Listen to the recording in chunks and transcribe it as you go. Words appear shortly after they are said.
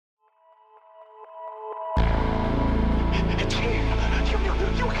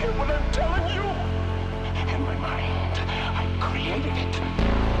mind. I created it.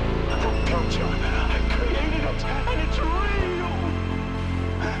 Don't you? I created it, and it's real.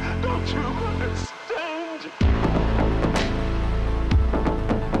 Don't you understand?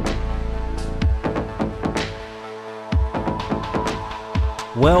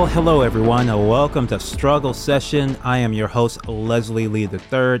 Well, hello everyone, and welcome to Struggle Session. I am your host, Leslie Lee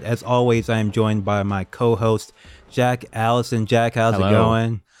III. As always, I am joined by my co-host, Jack Allison. Jack, how's it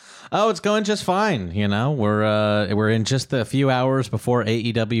going? Oh, it's going just fine. You know, we're in just a few hours before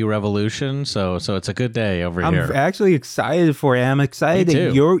AEW Revolution, so it's a good day over here. I'm actually excited for it. I'm excited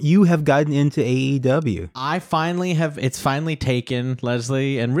that you have gotten into AEW. It's finally taken,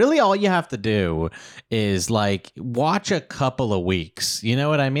 Leslie, and really all you have to do is like watch a couple of weeks. You know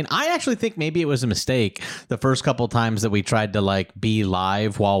what I mean? I actually think maybe it was a mistake the first couple times that we tried to like be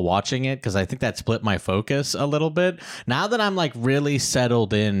live while watching it, because I think that split my focus a little bit. Now that I'm like really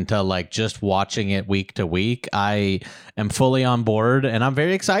settled into like just watching it week to week, I am fully on board and I'm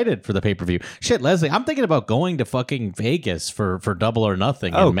very excited for the pay-per-view. Shit, Leslie, I'm thinking about going to fucking Vegas for Double or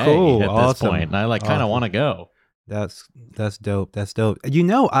Nothing in May at this point. And I like kind of want to go. That's dope. That's dope. You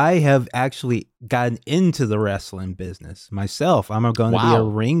know, I have actually gotten into the wrestling business myself. I'm going to be a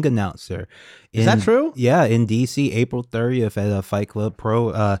ring announcer. Is that true? Yeah, in DC, April 30th at a Fight Club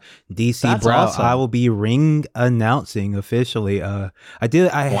Pro DC That's Brow. awesome. I will be ring announcing officially. I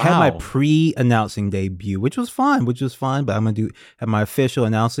had my pre-announcing debut, which was fun, but I'm going to have my official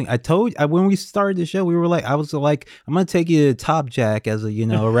announcing. When we started the show, I was like, I'm going to take you to Top Jack as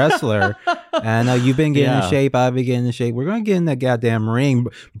a wrestler. And you've been getting in shape. I've been getting in shape. We're going to get in that goddamn ring.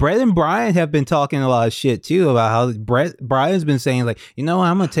 Brett and Brian have been talking a lot of shit too about how Brian's been saying like, I'm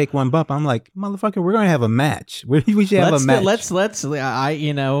going to take one bump. I'm like, motherfucker, we're going to have a match. We should have a match.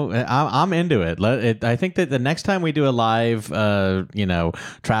 I'm into it. I think that the next time we do a live,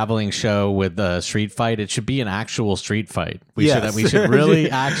 traveling show with a street fight, it should be an actual street fight. We should really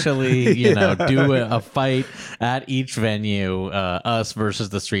actually, do a fight at each venue, us versus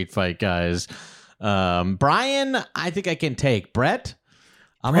the street fight guys. Brian, I think I can take. Brett,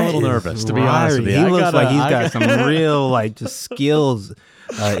 I'm a little nervous, to be honest with you. He looks like he's got some real just skills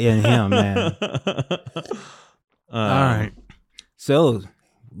in him, man. All right. So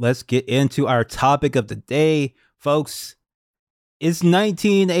let's get into our topic of the day, folks. It's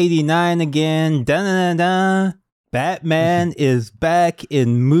 1989 again. Dun-dun-dun-dun. Batman is back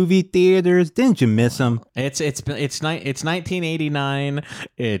in movie theaters. Didn't you miss him? It's 1989.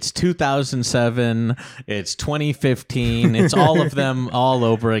 It's 2007. It's 2015. It's all of them all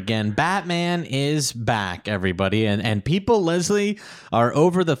over again. Batman is back, everybody, and people, Leslie, are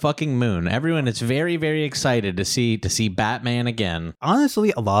over the fucking moon. Everyone is very, very excited to see Batman again.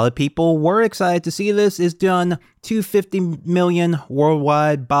 Honestly, a lot of people were excited to see this. It's done $250 million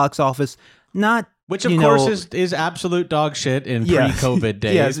worldwide box office. Which of course is absolute dog shit in pre-COVID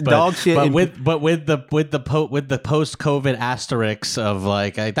days. Yes, dog shit. But with the post-COVID asterisks of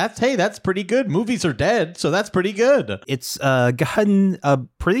like that's pretty good. Movies are dead, so that's pretty good. It's gotten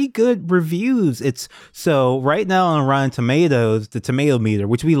pretty good reviews. So right now on Rotten Tomatoes, the tomato meter,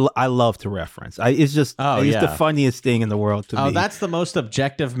 which I love to reference. It's just the funniest thing in the world to me. Oh, that's the most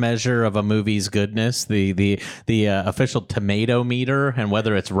objective measure of a movie's goodness. The official tomato meter, and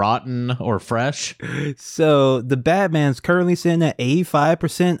whether it's rotten or fresh. So the Batman's currently sitting at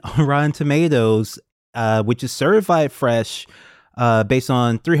 85% on Rotten Tomatoes, which is certified fresh, based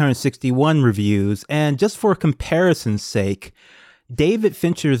on 361 reviews. And just for comparison's sake, David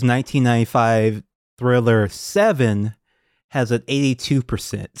Fincher's 1995 thriller Seven has an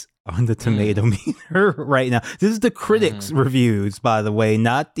 82% on the tomato meter right now. This is the critics' reviews, by the way,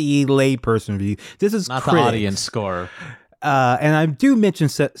 not the layperson review. This is not critics. The audience score. And I do mention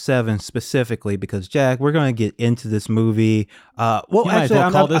Seven specifically because, Jack, we're going to get into this movie.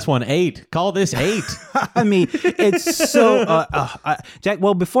 Call this one 8. Call this 8. I mean, it's so... Jack,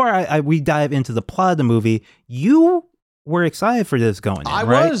 well, before we dive into the plot of the movie, you were excited for this going in,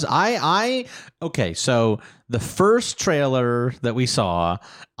 right? Was. Okay, so the first trailer that we saw,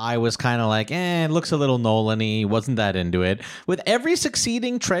 I was kind of like, it looks a little Nolan-y, wasn't that into it. With every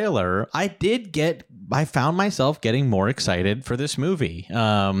succeeding trailer, I found myself getting more excited for this movie.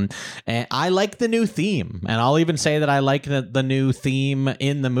 And I like the new theme, and I'll even say that I like the new theme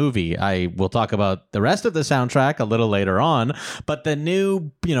in the movie. I will talk about the rest of the soundtrack a little later on, but the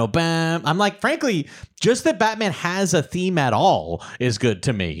new, bam, I'm like, frankly, just that Batman has a theme at all is good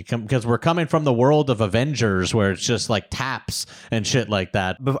to me, because we're coming from the world of Avengers where it's just like taps and shit like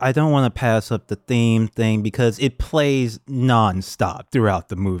that. But I don't want to pass up the theme thing because it plays nonstop throughout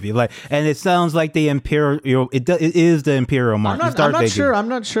the movie. And it sounds like they Imperial. It is the Imperial mark. I'm not sure. I'm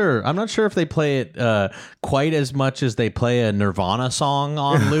not sure if they play it quite as much as they play a Nirvana song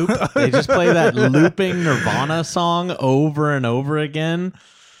on loop. They just play that looping Nirvana song over and over again.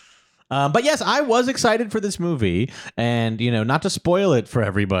 But yes, I was excited for this movie, and not to spoil it for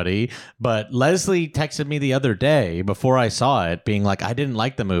everybody, but Leslie texted me the other day before I saw it, being like, I didn't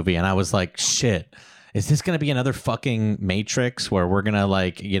like the movie, and I was like, shit. Is this going to be another fucking Matrix where we're going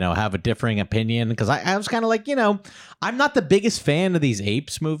to have a differing opinion? Because I was kind of like, I'm not the biggest fan of these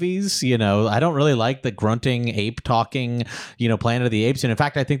apes movies. I don't really like the grunting ape talking, Planet of the Apes. And in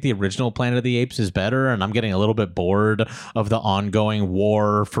fact, I think the original Planet of the Apes is better. And I'm getting a little bit bored of the ongoing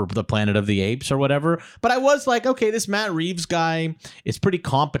war for the Planet of the Apes or whatever. But I was like, okay, this Matt Reeves guy is pretty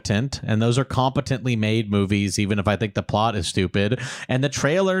competent. And those are competently made movies, even if I think the plot is stupid. And the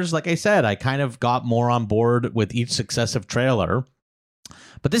trailers, like I said, I kind of got more on board with each successive trailer.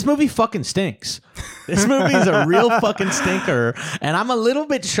 But this movie fucking stinks. This movie is a real fucking stinker, and I'm a little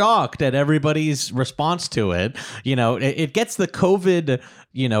bit shocked at everybody's response to it. It gets the COVID,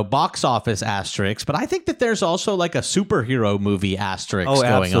 box office asterisk, but I think that there's also like a superhero movie asterisk going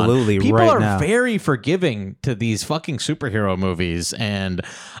absolutely, on. People right are now very forgiving to these fucking superhero movies, and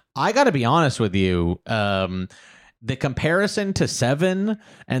I got to be honest with you. The comparison to Seven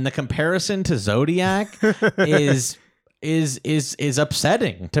and the comparison to Zodiac is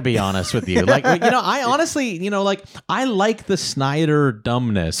upsetting, to be honest with you. Like, I honestly, I like the Snyder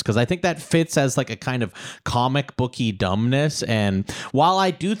dumbness because I think that fits as like a kind of comic booky dumbness. And while I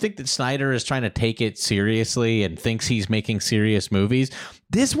do think that Snyder is trying to take it seriously and thinks he's making serious movies,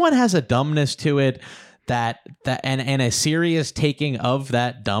 this one has a dumbness to it and a serious taking of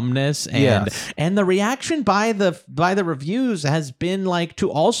that dumbness, and the reaction by the reviews has been like to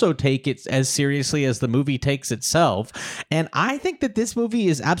also take it as seriously as the movie takes itself. And I think that this movie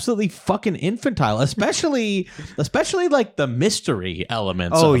is absolutely fucking infantile, especially like the mystery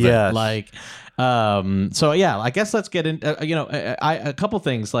elements of it. Like, so yeah, I guess let's get into a couple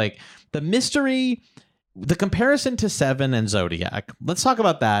things like the mystery. The comparison to Seven and Zodiac. Let's talk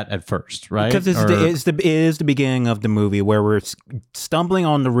about that at first, right? Because it is the beginning of the movie where we're stumbling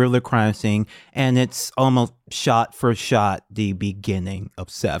on the Riddler crime scene, and it's almost shot for shot the beginning of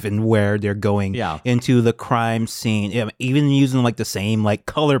Seven, where they're going into the crime scene, even using like the same like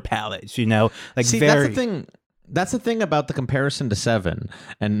color palettes, like See, very. That's the thing. That's the thing about the comparison to Seven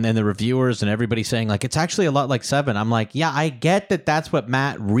and the reviewers and everybody saying like it's actually a lot like Seven. I'm like, yeah, I get that that's what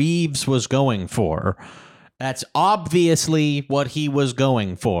Matt Reeves was going for. That's obviously what he was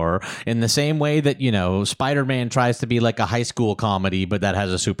going for, in the same way that, Spider-Man tries to be like a high school comedy, but that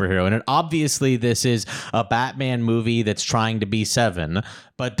has a superhero in it. Obviously, this is a Batman movie that's trying to be Seven,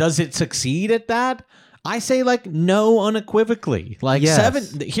 but does it succeed at that? I say like no, unequivocally. Like Seven.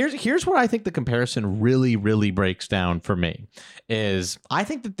 Here's where I think the comparison really, really breaks down for me. Is I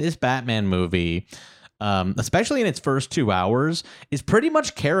think that this Batman movie, especially in its first 2 hours, is pretty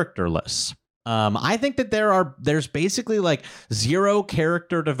much characterless. I think that there's basically like zero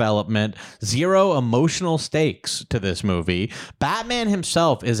character development, zero emotional stakes to this movie. Batman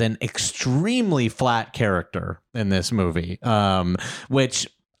himself is an extremely flat character in this movie, which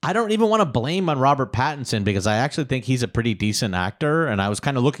I don't even want to blame on Robert Pattinson because I actually think he's a pretty decent actor, and I was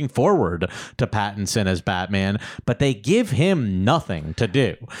kind of looking forward to Pattinson as Batman, but they give him nothing to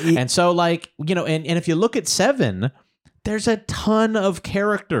do. And so like, and if you look at Seven, there's a ton of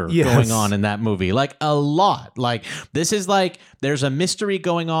character going on in that movie, like a lot. Like this is like there's a mystery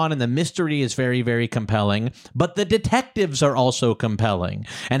going on, and the mystery is very, very compelling. But the detectives are also compelling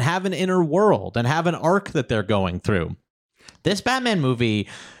and have an inner world and have an arc that they're going through. This Batman movie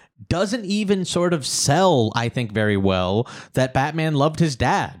doesn't even sort of sell, I think, very well that Batman loved his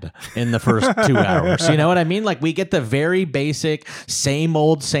dad in the first 2 hours. You know what I mean? Like we get the very basic same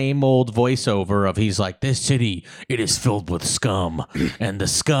old voiceover of he's like, this city, it is filled with scum, and the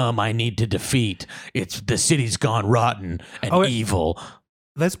scum I need to defeat. The city's gone rotten and evil.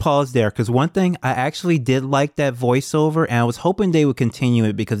 Let's pause there, because one thing I actually did like that voiceover, and I was hoping they would continue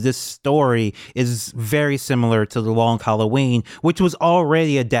it because this story is very similar to The Long Halloween, which was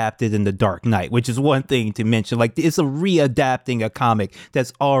already adapted in The Dark Knight, which is one thing to mention. Like, it's a readapting a comic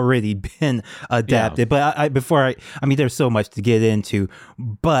that's already been adapted. Yeah. But I mean, there's so much to get into,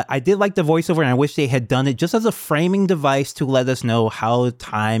 but I did like the voiceover, and I wish they had done it just as a framing device to let us know how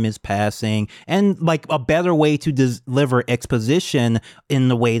time is passing and like a better way to deliver exposition in in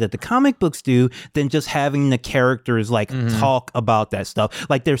the way that the comic books do than just having the characters like talk about that stuff.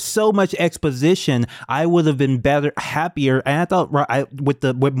 Like there's so much exposition. I would have been happier. And I thought with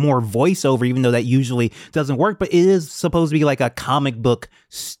more voiceover, even though that usually doesn't work, but it is supposed to be like a comic book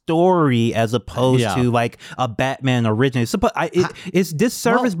story as opposed to like a Batman origin. It's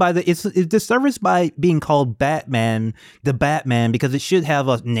disserviced it's disserviced by being called Batman, the Batman, because it should have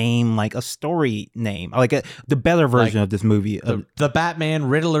a name, like a story name, like the better version of this movie. The Batman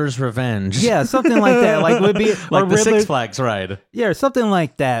Riddler's Revenge. Yeah, something like that. Like would be like the Six Flags ride. Yeah, something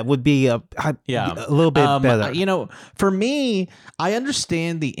like that would be a little bit better. You know, for me, I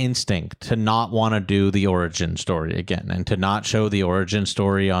understand the instinct to not want to do the origin story again and to not show the origin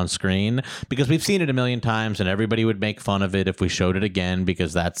story on screen, because we've seen it a million times and everybody would make fun of it if we showed it again,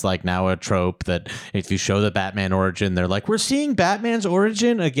 because that's like now a trope that if you show the Batman origin, they're like, we're seeing Batman's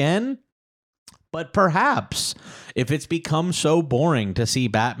origin again. But perhaps if it's become so boring to see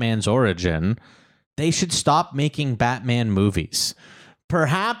Batman's origin, they should stop making Batman movies.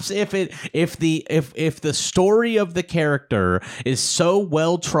 Perhaps if the story of the character is so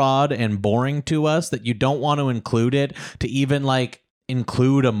well trod and boring to us that you don't want to include it, to even like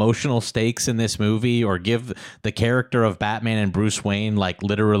include emotional stakes in this movie or give the character of Batman and Bruce Wayne like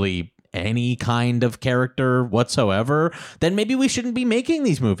literally any kind of character whatsoever, then maybe we shouldn't be making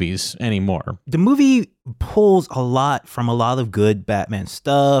these movies anymore. The movie pulls a lot from a lot of good Batman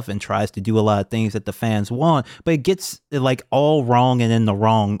stuff and tries to do a lot of things that the fans want, but it gets like all wrong and in the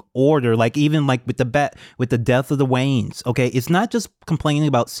wrong order. Like even like with the death of the Waynes. Okay, it's not just complaining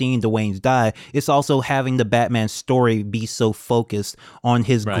about seeing the Waynes die, it's also having the Batman story be so focused on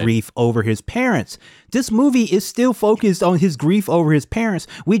his grief over his parents. This movie is still focused on his grief over his parents.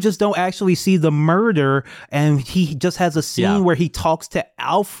 We just don't actually see the murder, and he just has a scene where he talks to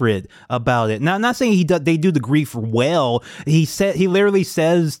Alfred about it. Now, I'm not saying they do the grief well. He literally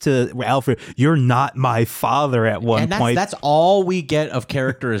says to Alfred, "You're not my father," at one point. That's all we get of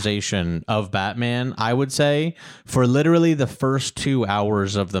characterization of Batman, I would say, for literally the first 2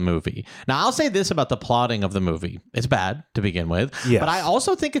 hours of the movie. Now, I'll say this about the plotting of the movie. It's bad to begin with, but I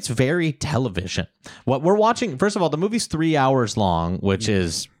also think it's very television. What we're watching, first of all, the movie's 3 hours long, which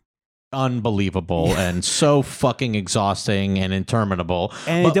is unbelievable and so fucking exhausting and interminable.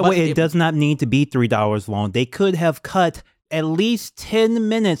 And it does not need to be 3 hours long. They could have cut at least 10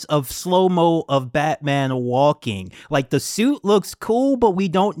 minutes of slow-mo of Batman walking. Like the suit looks cool, but we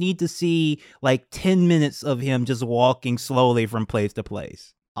don't need to see like 10 minutes of him just walking slowly from place to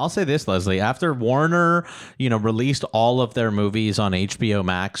place. I'll say this, Leslie, after Warner, released all of their movies on HBO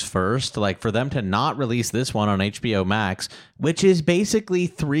Max first, like for them to not release this one on HBO Max, which is basically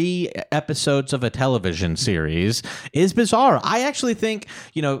 3 episodes of a television series, is bizarre. I actually think,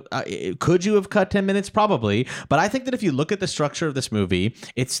 could you have cut 10 minutes? Probably. But I think that if you look at the structure of this movie,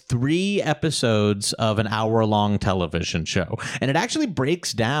 it's 3 episodes of an hour-long television show. And it actually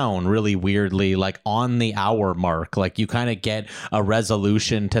breaks down really weirdly, like on the hour mark. Like you kind of get a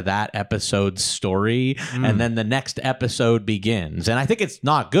resolution to that episode's story, and then the next episode begins. And I think it's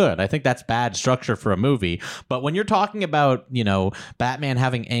not good. I think that's bad structure for a movie. But when you're talking about, Batman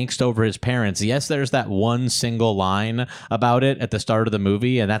having angst over his parents, yes, there's that one single line about it at the start of the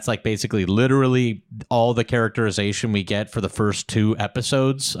movie, and that's like basically literally all the characterization we get for the first 2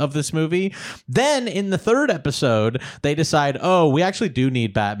 episodes of this movie. Then in the 3rd episode, they decide, oh, we actually do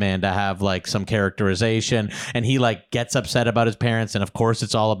need Batman to have like some characterization, and he like gets upset about his parents, and of course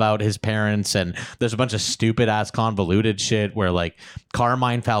it's all about his parents, and there's a bunch of stupid ass convoluted shit where like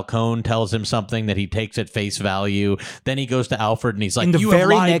Carmine Falcone tells him something that he takes at face value. Then he goes to Alfred and he's like, you have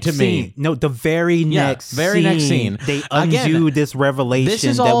lied to me. No, the very next scene, they undo this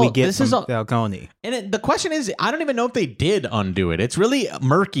revelation that we get from Falcone. And the question is, I don't even know if they did undo it. It's really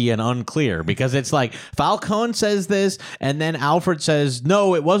murky and unclear, because it's like Falcone says this and then Alfred says,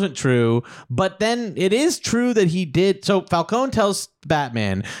 no, it wasn't true. But then it is true that he did. So Falcone tells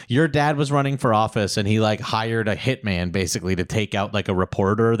Batman, your dad was running for office and he like hired a hitman basically to take out like a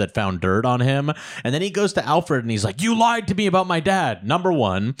reporter that found dirt on him. And then he goes to Alfred and he's like, you lied to me about my dad. Number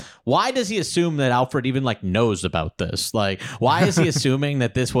one, why does he assume that Alfred even like knows about this? Like, why is he assuming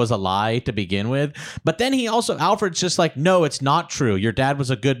that this was a lie to begin with? But then Alfred's just like, no, it's not true. Your dad was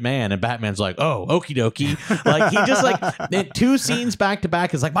a good man. And Batman's like, oh, okie dokie. Like he just like 2 scenes back to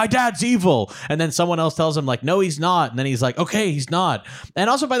back is like, my dad's evil. And then someone else tells him like, no, he's not. And then he's like, okay, he's not. not. And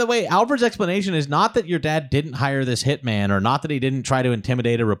also, by the way, Alfred's explanation is not that your dad didn't hire this hitman or not that he didn't try to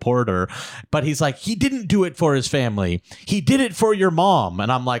intimidate a reporter, but he's like, he didn't do it for his family. He did it for your mom.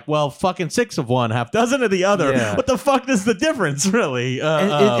 And I'm like, well, fucking 6 of one, half dozen of the other. Yeah. What the fuck is the difference, really?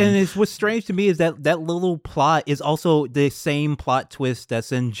 And it's what's strange to me is that little plot is also the same plot twist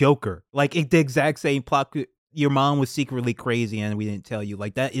that's in Joker. Like the exact same plot. Your mom was secretly crazy and we didn't tell you.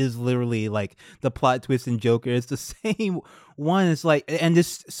 Like that is literally like the plot twist in Joker. It's the same one. It's like, and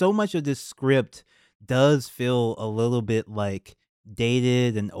this so much of this script does feel a little bit like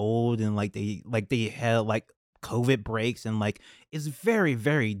dated and old, and like they had like COVID breaks, and like it's very,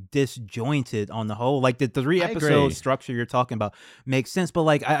 very disjointed on the whole. Like the 3-episode structure you're talking about makes sense, but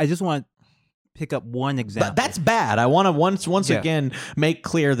like I just want to pick up one example. That's bad. I want to once again make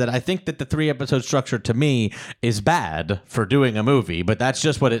clear that I think that the 3-episode structure to me is bad for doing a movie, but that's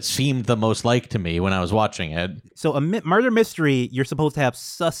just what it seemed the most like to me when I was watching it. So a murder mystery, you're supposed to have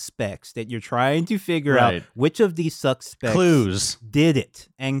suspects that you're trying to figure out which of these suspects did it,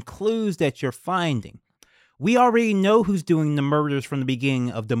 and clues that you're finding. We already know who's doing the murders from the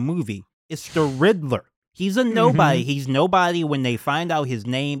beginning of the movie. It's the Riddler. He's a nobody. Mm-hmm. He's nobody. When they find out his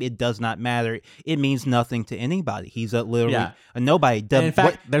name, it does not matter. It means nothing to anybody. He's literally a nobody. And in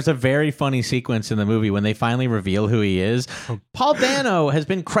fact, there's a very funny sequence in the movie when they finally reveal who he is. Paul Dano has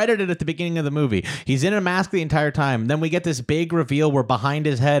been credited at the beginning of the movie. He's in a mask the entire time. Then we get this big reveal where behind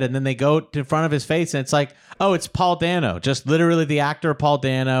his head, and then they go to front of his face, and it's like, oh, it's Paul Dano. Just literally the actor Paul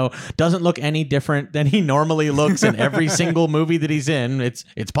Dano. Doesn't look any different than he normally looks in every single movie that he's in.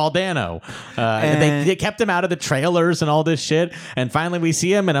 It's Paul Dano. And they kept him out of the trailers and all this shit, and finally we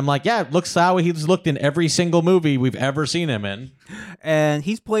see him, and I'm like, yeah, it looks how he's looked in every single movie we've ever seen him in. And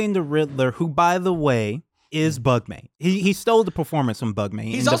he's playing the Riddler, who, by the way, is Bugman. He stole the performance from Bugman.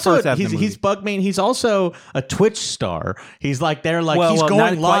 He's also he's Bugman. He's also a Twitch star. He's like he's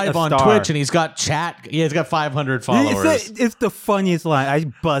going live on Twitch, and he's got chat. Yeah, he's got 500 followers. It's the funniest line. I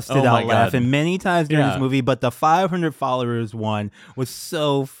busted out laughing many times during this movie, but the 500 followers one was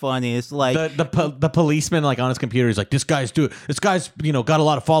so funny. It's like the policeman like on his computer. He's like, this guy's got a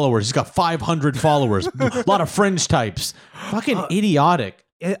lot of followers. He's got 500 followers. A lot of fringe types. Fucking idiotic.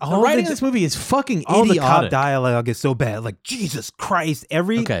 The writing in this movie is fucking idiotic. All the cop dialogue is so bad. Like, Jesus Christ.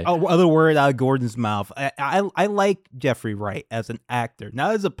 Every other word out of Gordon's mouth. I like Jeffrey Wright as an actor.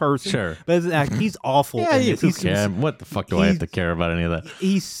 Not as a person, but as an actor. He's awful in this. What the fuck do I have to care about any of that?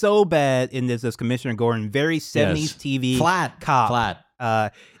 He's so bad in this as Commissioner Gordon. Very 70s TV cop.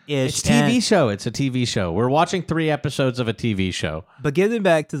 Flat. It's a TV show. It's a TV show. We're watching 3 episodes of a TV show. But getting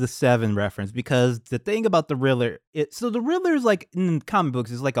back to the Seven reference, because the thing about the Riddler, the Riddler is like in comic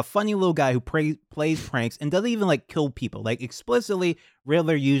books is like a funny little guy who plays pranks and doesn't even like kill people. Like explicitly,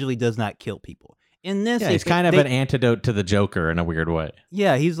 Riddler usually does not kill people. In this, he's kind of an antidote to the Joker in a weird way.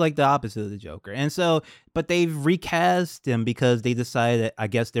 Yeah, he's like the opposite of the Joker. And so, but they've recast him because they decided that I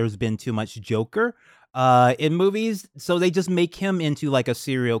guess there's been too much Joker in movies, so they just make him into like a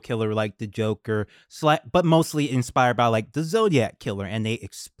serial killer like the Joker, but mostly inspired by like the Zodiac killer, and they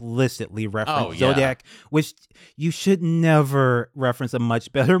explicitly reference Zodiac, which you should never reference a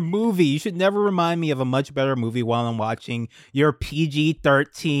much better movie. You should never remind me of a much better movie while I'm watching your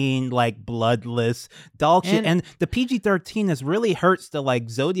PG-13 like bloodless dog shit. And the PG-13 really hurts the like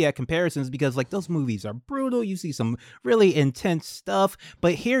Zodiac comparisons because like those movies are brutal. You see some really intense stuff,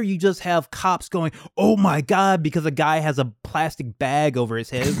 but here you just have cops going, oh my God, because a guy has a plastic bag over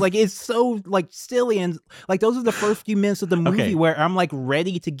his head. It's like, it's so like silly. And like, those are the first few minutes of the movie where I'm like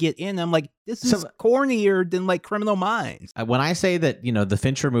ready to get in. I'm like, this is cornier than like Criminal Minds. When I say that, the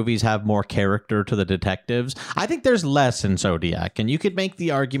Fincher movies have more character to the detectives, I think there's less in Zodiac. And you could make the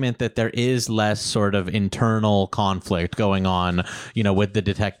argument that there is less sort of internal conflict going on, with the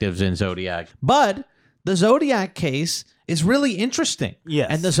detectives in Zodiac. But the Zodiac case is really interesting. Yes.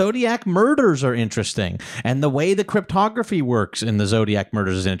 And the Zodiac murders are interesting. And the way the cryptography works in the Zodiac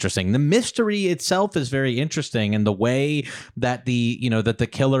murders is interesting. The mystery itself is very interesting. And the way that that the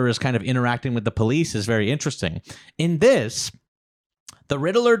killer is kind of interacting with the police is very interesting. In this, the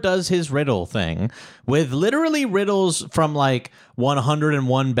Riddler does his riddle thing with literally riddles from like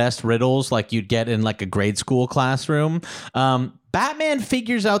 101 best riddles like you'd get in like a grade school classroom. Batman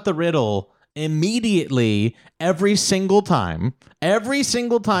figures out the riddle immediately every single time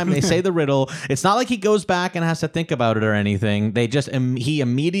they say the riddle. It's not like he goes back and has to think about it or anything. He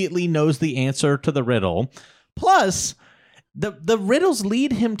immediately knows the answer to the riddle. Plus the riddles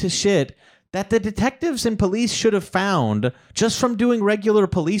lead him to shit that the detectives and police should have found just from doing regular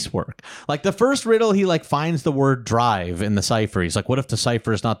police work. Like the first riddle, he like finds the word drive in the cipher. He's like, what if the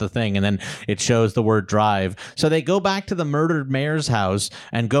cipher is not the thing? And then it shows the word drive. So they go back to the murdered mayor's house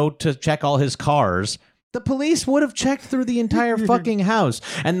and go to check all his cars. The police would have checked through the entire fucking house.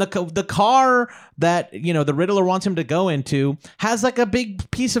 And the car that, you know, the Riddler wants him to go into has like a big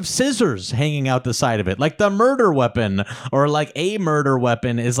piece of scissors hanging out the side of it. Like the murder weapon or like a murder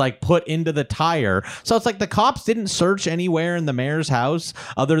weapon is like put into the tire. So it's like the cops didn't search anywhere in the mayor's house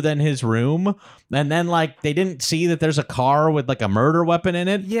other than his room. And then like they didn't see that there's a car with like a murder weapon in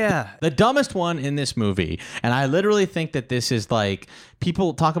it. Yeah. The dumbest one in this movie. And I literally think that this is like,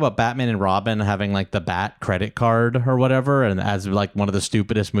 people talk about Batman and Robin having like the Bat credit card or whatever, and as like one of the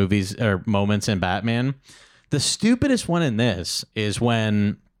stupidest movies or moments in Batman. The stupidest one in this is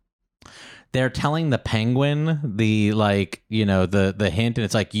when they're telling the Penguin the like, you know, the hint, and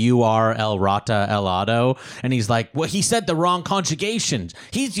it's like, you are El Rata El Auto, and he's like, well, he said the wrong conjugations.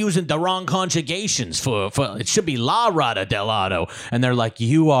 He's using the wrong conjugations for it should be La Rata Del Auto, and they're like,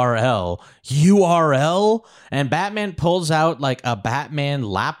 URL, and Batman pulls out like a Batman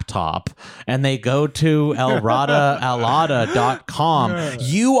laptop, and they go to elrataelada.com.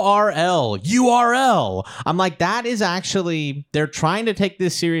 URL. I'm like, that is actually, they're trying to take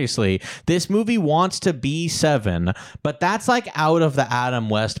this seriously. This movie wants to be Seven, but that's like out of the Adam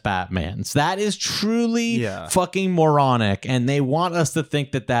West Batmans. That is truly fucking moronic, and they want us to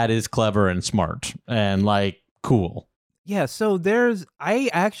think that that is clever and smart and like cool. Yeah, so so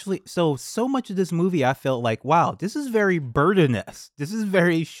much of this movie I felt like, wow, this is very Burton-esque. This is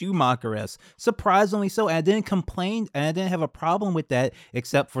very Schumacher-esque. Surprisingly so. And I didn't complain, and I didn't have a problem with that,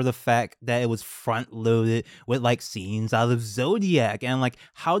 except for the fact that it was front-loaded with like scenes out of Zodiac. And like,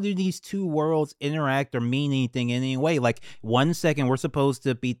 how do these two worlds interact or mean anything in any way? Like, 1 second we're supposed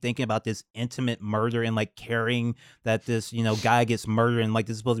to be thinking about this intimate murder and like caring that this, you know, guy gets murdered, and like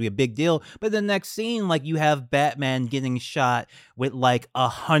this is supposed to be a big deal. But the next scene, like, you have Batman getting shot with like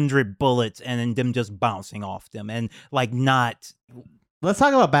 100 bullets and then them just bouncing off them, and like not. Let's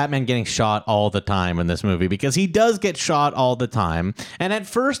talk about Batman getting shot all the time in this movie, because he does get shot all the time. And at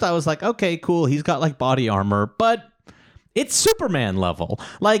first I was like, okay, cool, he's got like body armor, but it's Superman level.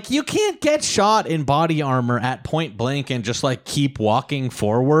 Like, you can't get shot in body armor at point blank and just like keep walking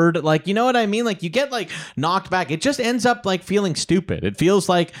forward. Like, you know what I mean? Like, you get like knocked back. It just ends up like feeling stupid. It feels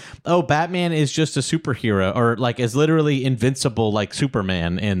like, oh, Batman is just a superhero, or like is literally invincible like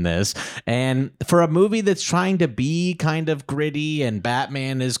Superman in this. And for a movie that's trying to be kind of gritty and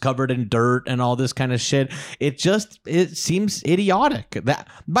Batman is covered in dirt and all this kind of shit, it seems idiotic. That,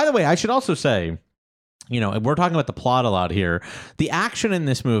 by the way, I should also say, you know, we're talking about the plot a lot here. The action in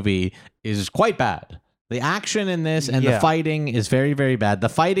this movie is quite bad. The action in this and the fighting is very, very bad. The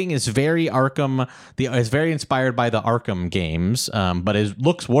fighting is very Arkham. Is very inspired by the Arkham games, but it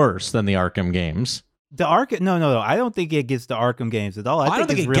looks worse than the Arkham games. The Arkham, no. I don't think it gets the Arkham games at all. I don't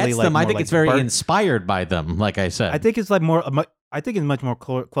think it really gets them. I think like it's very inspired by them. Like I said, I think it's like more. I think it's much more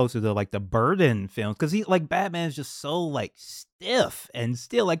closer to like the Burton films, because he like Batman is just so like stiff and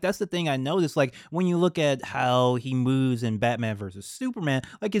still. Like, that's the thing I noticed. Like, when you look at how he moves in Batman versus Superman,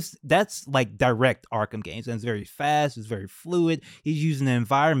 like that's like direct Arkham games, and it's very fast, it's very fluid. He's using the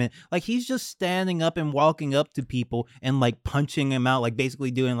environment, like he's just standing up and walking up to people and like punching them out, like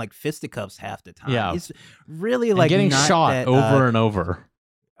basically doing like fisticuffs half the time. Yeah, it's really like getting not shot that, over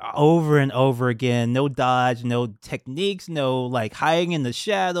and over again. No dodge, no techniques, no like hiding in the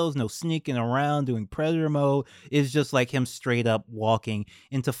shadows, no sneaking around doing predator mode. It's just like him straight up walking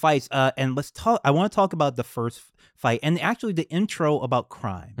into fights. And I want to talk about the first fight, and actually the intro about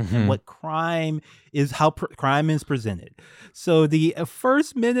crime and what crime is, how crime is presented. So the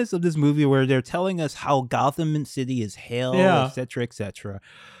first minutes of this movie, where they're telling us how Gotham City is hell, etc., etc.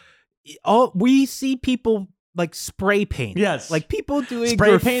 We see people like spray paint. Yes. Like people doing spray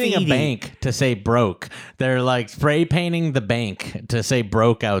graffiti. painting a bank to say broke. They're like spray painting the bank to say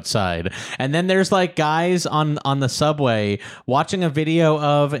broke outside. And then there's like guys on the subway watching a video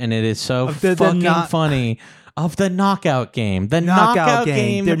of, and it is so fucking funny, of the knockout game. The knockout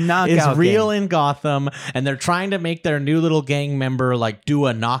game is real in Gotham, and they're trying to make their new little gang member like do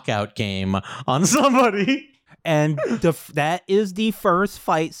a knockout game on somebody. And that is the first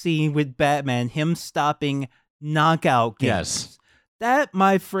fight scene with Batman, him stopping knockout games. Yes. That,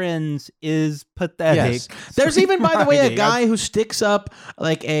 my friends, is pathetic. Yes. There's even, by the way, a guy who sticks up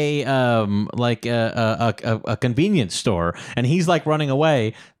like a convenience store, and he's like running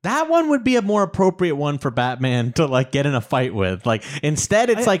away. That one would be a more appropriate one for Batman to like get in a fight with. Like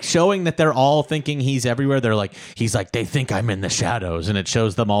instead it's like showing that they're all thinking he's everywhere. He's like, they think I'm in the shadows, and it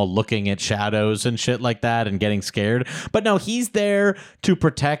shows them all looking at shadows and shit like that and getting scared. But no, he's there to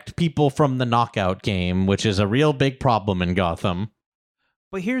protect people from the knockout game, which is a real big problem in Gotham.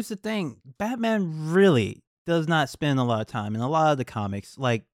 But here's the thing. Batman really does not spend a lot of time in a lot of the comics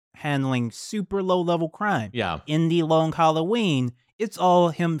like handling super low level crime. Yeah. In the Long Halloween, it's all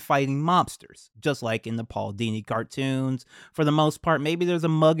him fighting mobsters, just like in the Paul Dini cartoons. For the most part, maybe there's a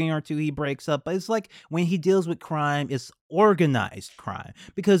mugging or two he breaks up, but it's like when he deals with crime, it's organized crime.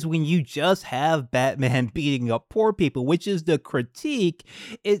 Because when you just have Batman beating up poor people, which is the critique,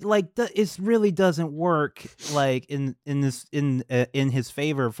 it really doesn't work like in his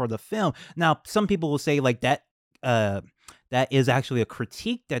favor for the film. Now, some people will say like that. That is actually a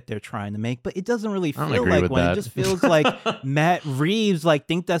critique that they're trying to make, but it doesn't really feel like one. It just feels like Matt Reeves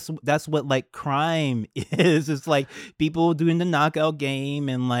think that's what like crime is. It's like people doing the knockout game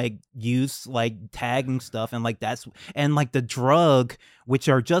and like use like tagging stuff and like that's and like the drug, which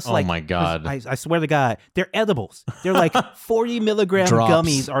are just oh my God. I swear to God, they're edibles. They're like 40 milligram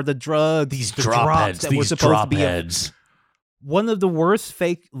gummies are the drugs. These drop heads. That these were supposed drop to be heads. One of the worst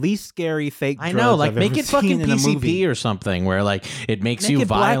least scary fake drugs I know, like I've make ever it fucking seen in a movie. PCP or something where like it makes Make you it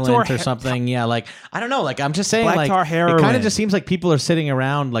Black violent Tar or something. Yeah, like I don't know, like I'm just saying Black like tar it heroin. kind of just seems like people are sitting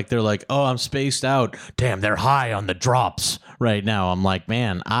around like they're like, "Oh, I'm spaced out. Damn, they're high on the drops right now." I'm like,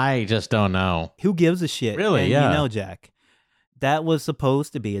 "Man, I just don't know." Who gives a shit? Really? And yeah. You know, Jack, that was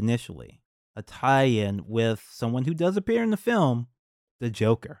supposed to be initially a tie-in with someone who does appear in the film, the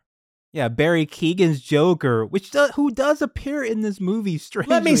Joker. Yeah, Barry Keoghan's Joker, who does appear in this movie.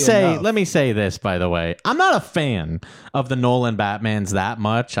 Strangely Let me enough. say this, by the way. I'm not a fan of the Nolan Batmans that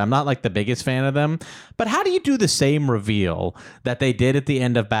much. I'm not like the biggest fan of them. But how do you do the same reveal that they did at the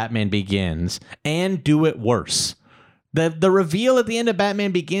end of Batman Begins and do it worse? The reveal at the end of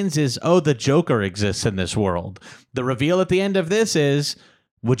Batman Begins is, oh, the Joker exists in this world. The reveal at the end of this is,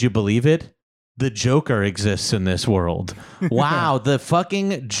 would you believe it? The Joker exists in this world. Wow, the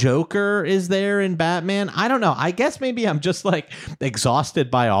fucking Joker is there in Batman. I don't know. I guess maybe I'm just like exhausted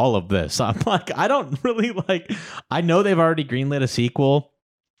by all of this. I'm like, I don't really like. I know they've already greenlit a sequel.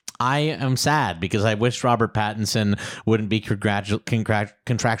 I am sad because I wish Robert Pattinson wouldn't be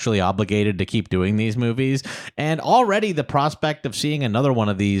contractually obligated to keep doing these movies. And already the prospect of seeing another one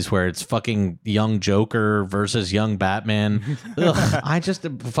of these where it's fucking young Joker versus young Batman. Ugh, I just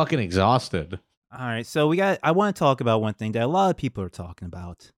am fucking exhausted. All right, so I want to talk about one thing that a lot of people are talking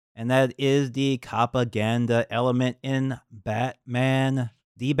about, and that is the propaganda element in Batman,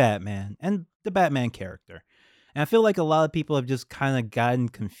 the Batman, and the Batman character. And I feel like a lot of people have just kind of gotten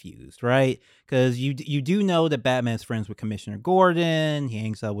confused, right? Because you do know that Batman's friends with Commissioner Gordon. He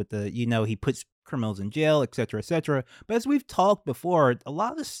hangs out with he puts criminals in jail, et cetera, et cetera. But as we've talked before, a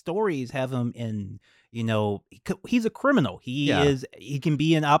lot of the stories have him in, he's a criminal. He can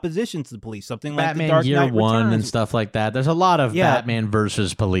be in opposition to the police. Something like Batman the Dark Year Knight One Returns. and stuff like that. There's a lot of Batman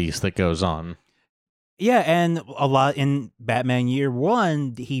versus police that goes on. Yeah, and a lot in Batman Year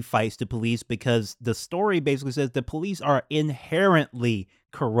One, he fights the police because the story basically says the police are inherently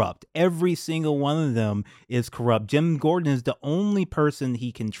corrupt. Every single one of them is corrupt. Jim Gordon is the only person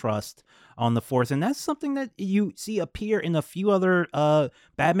he can trust on the force, and that's something that you see appear in a few other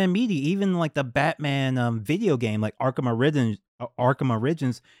Batman media, even like the Batman video game, like Arkham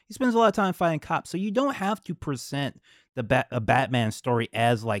Origins. He spends a lot of time fighting cops, so you don't have to present a Batman story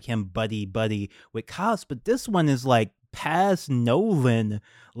as like him buddy with cops, but this one is like past Nolan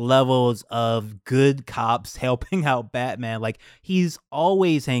levels of good cops helping out Batman. Like he's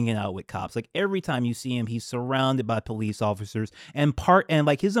always hanging out with cops. Like every time you see him, he's surrounded by police officers, and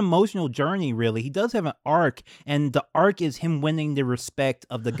like his emotional journey, really, he does have an arc, and the arc is him winning the respect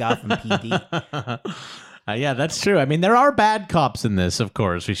of the Gotham PD. Yeah, that's true. I mean, there are bad cops in this, of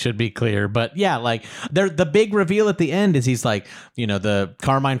course. We should be clear. But yeah, like the big reveal at the end is he's like, the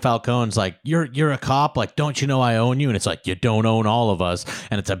Carmine Falcone's like, you're a cop. Like, don't you know I own you? And it's like, you don't own all of us.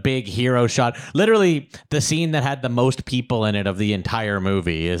 And it's a big hero shot. Literally, the scene that had the most people in it of the entire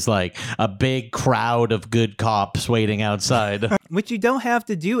movie is like a big crowd of good cops waiting outside. Which you don't have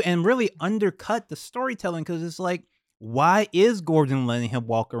to do and really undercut the storytelling, because it's like, why is Gordon letting him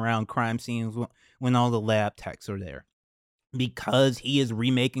walk around crime scenes when all the lab techs are there? Because he is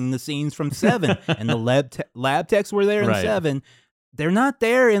remaking the scenes from 7, and the lab techs were there in 7. They're not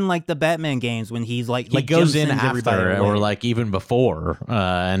there in like the Batman games when he's like he goes Jim in sends everybody after away. or like even before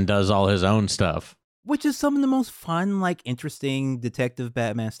and does all his own stuff. which is some of the most fun, like interesting detective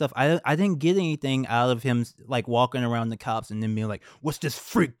Batman stuff. I didn't get anything out of him like walking around the cops and then being like, "What's this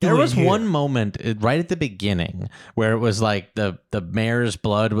freak doing?" There was here? one moment right at the beginning where it was like the mayor's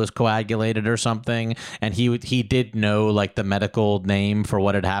blood was coagulated or something, and he did know like the medical name for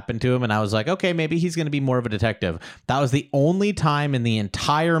what had happened to him, and I was like, okay, maybe he's going to be more of a detective. That was the only time in the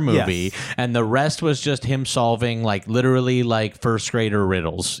entire movie, and the rest was just him solving like literally like first grader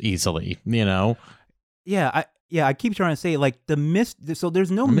riddles easily, you know. Yeah, I keep trying to say like so there's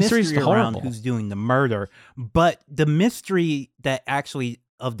no mystery's mystery around horrible. who's doing the murder, but the mystery that actually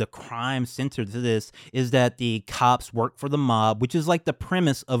of the crime centered to this is that the cops work for the mob, which is like the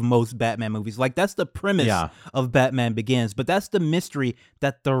premise of most Batman movies. Like that's the premise of Batman Begins, but that's the mystery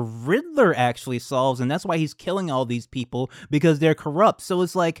that the Riddler actually solves, and that's why he's killing all these people because they're corrupt. So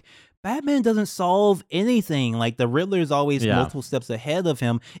it's like Batman doesn't solve anything. Like the Riddler is always multiple steps ahead of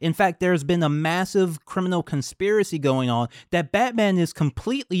him. In fact, there's been a massive criminal conspiracy going on that Batman is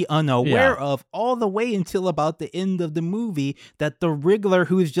completely unaware of all the way until about the end of the movie that the Riddler,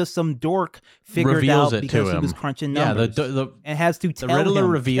 who is just some dork, figured reveals out it because to he him. was crunching numbers. And has to tell the Riddler him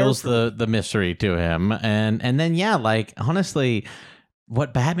reveals carefully. the mystery to him, and then like honestly,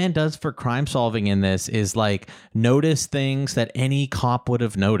 what Batman does for crime solving in this is like notice things that any cop would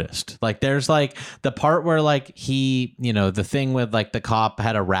have noticed. Like there's like the part where like he, you know, the thing with like the cop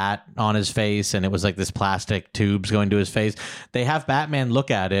had a rat on his face and it was like this plastic tubes going to his face. They have Batman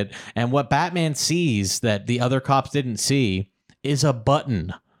look at it, and what Batman sees that the other cops didn't see is a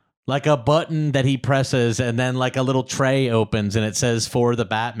button. Like a button that he presses, and then like a little tray opens and it says "for the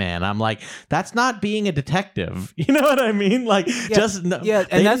Batman." I'm like, that's not being a detective. You know what I mean? Like, and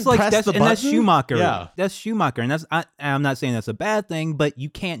that's like that's Schumacher. Yeah, that's Schumacher, and I'm not saying that's a bad thing, but you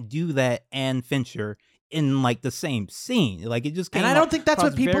can't do that and Fincher in like the same scene. Like it just came. And I don't think that's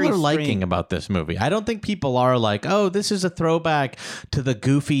what people are liking about this movie. I don't think people are like, oh, this is a throwback to the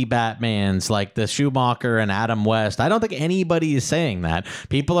goofy Batmans like the Schumacher and Adam West. I don't think anybody is saying that.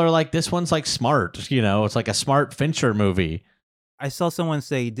 People are like, this one's like smart. You know, it's like a smart Fincher movie. I saw someone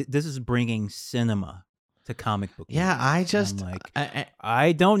say this is bringing cinema to comic book movies. Yeah, I just like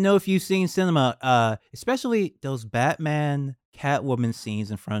I don't know if you've seen cinema, especially those Batman Catwoman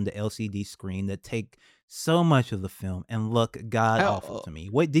scenes in front of the LCD screen that take so much of the film and look god awful to me.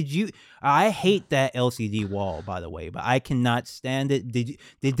 What did you? I hate that LCD wall, by the way, but I cannot stand it. Did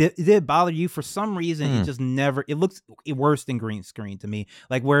it bother you for some reason? It just never. It looks worse than green screen to me.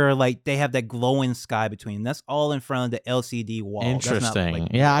 Like where like they have that glowing sky between them. That's all in front of the LCD wall. Interesting.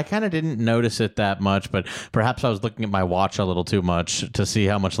 Yeah, I kind of didn't notice it that much, but perhaps I was looking at my watch a little too much to see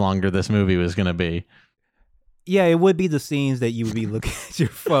how much longer this movie was going to be. Yeah, it would be the scenes that you would be looking at your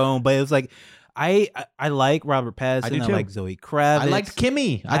phone, but it was like. I like Robert Pattinson. I like Zoe Kravitz. I liked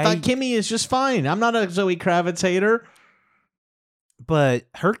Kimmy. I thought Kimmy is just fine. I'm not a Zoe Kravitz hater. But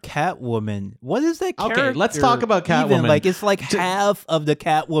her Catwoman, what is that character? Okay, let's talk about Catwoman. Even? Like it's like half of the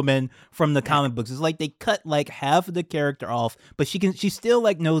Catwoman from the comic books. It's like they cut like half of the character off, but she still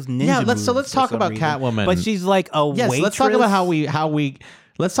like knows ninja. Yeah, let's talk about Catwoman. But she's like a waitress. Let's talk about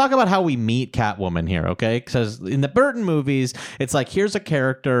Let's talk about how we meet Catwoman here, okay? Because in the Burton movies, it's like, here's a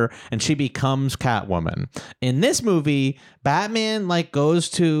character, and she becomes Catwoman. In this movie, Batman, like, goes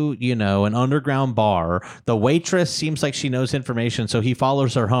to, you know, an underground bar. The waitress seems like she knows information, so he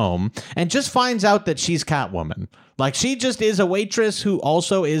follows her home and just finds out that she's Catwoman. Like, she just is a waitress who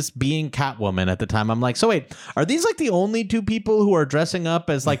also is being Catwoman at the time. I'm like, so wait, are these like the only two people who are dressing up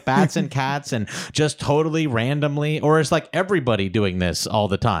as like bats and cats and just totally randomly? Or is like everybody doing this all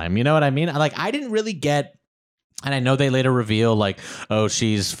the time? You know what I mean? Like, I didn't really get. And I know they later reveal like, oh,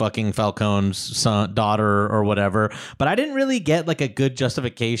 she's fucking Falcone's daughter or whatever. But I didn't really get like a good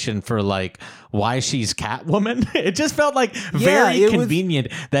justification for like why she's Catwoman. It just felt like very convenient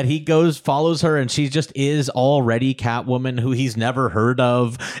that he follows her, and she just is already Catwoman, who he's never heard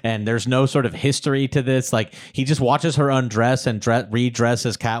of. And there's no sort of history to this. Like he just watches her undress and redress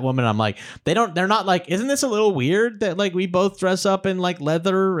as Catwoman. I'm like, they're not like, isn't this a little weird that like we both dress up in like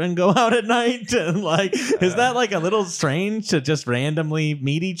leather and go out at night? And like, is that like a little strange to just randomly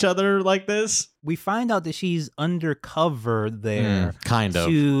meet each other like this? We find out that she's undercover there kind of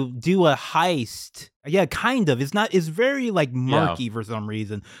to do a heist. Yeah, kind of. It's very like murky for some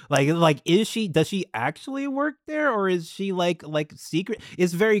reason. Like does she actually work there, or is she like secret?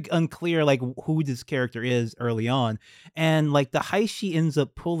 It's very unclear like who this character is early on. And like the heist she ends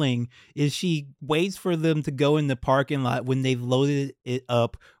up pulling is she waits for them to go in the parking lot when they've loaded it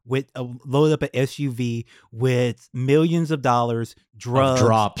up with loaded up an SUV with millions of dollars, drugs,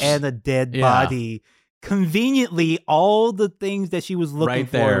 drops, and a dead body. conveniently all the things that she was looking Right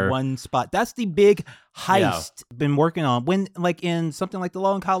for there. in one spot. That's the big heist been working on. When like in something like The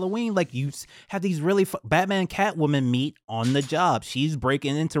Long Halloween, like you have these really Batman and Catwoman meet on the job. She's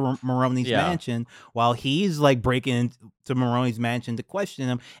breaking into Maroni's mansion while he's like breaking into Maroni's mansion to question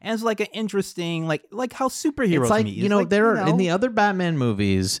him. And it's like an interesting like how superheroes It's like, meet. you know, in the other Batman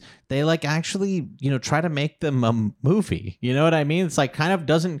movies, they like actually, you know, try to make them a movie. You know what I mean? It's like kind of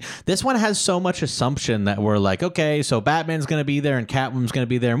doesn't. This one has so much assumption that we're like, okay, so Batman's going to be there and Catwoman's going to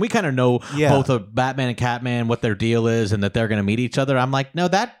be there, and we kind of know both of Batman and Catman what their deal is and that they're going to meet each other. I'm like, no,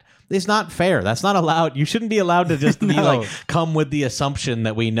 that is not fair. That's not allowed. You shouldn't be allowed to just be like come with the assumption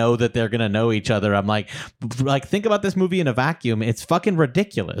that we know that they're gonna know each other. I'm like think about this movie in a vacuum. It's fucking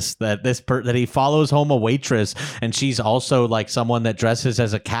ridiculous that that he follows home a waitress and she's also like someone that dresses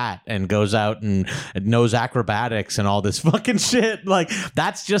as a cat and goes out and knows acrobatics and all this fucking shit. Like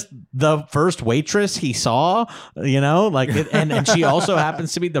that's just the first waitress he saw, you know, like and she also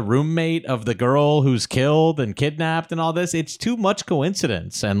happens to be the roommate of the girl who's killed and kidnapped and all this. It's too much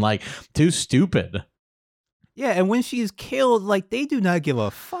coincidence and like too stupid. Yeah, and when she's killed, like they do not give a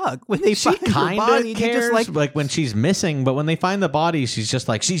fuck when they find her body. Cares, just like when she's missing, but when they find the body, she's just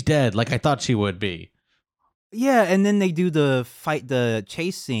like she's dead, like I thought she would be. Yeah, and then they do the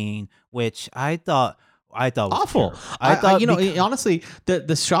chase scene, which I thought was awful. I thought, you know, honestly,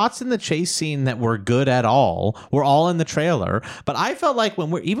 the shots in the chase scene that were good at all were all in the trailer. But I felt like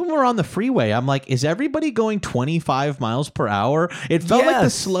when we're on the freeway, I'm like, is everybody going 25 miles per hour? It felt like the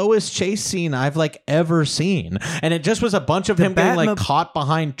slowest chase scene I've like ever seen, and it just was a bunch of him getting like caught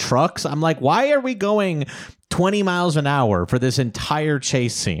behind trucks. I'm like, why are we going 20 miles an hour for this entire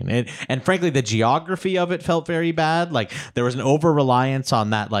chase scene? And frankly, the geography of it felt very bad. Like there was an over reliance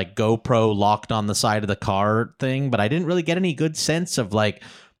on that like GoPro locked on the side of the car thing, but I didn't really get any good sense of like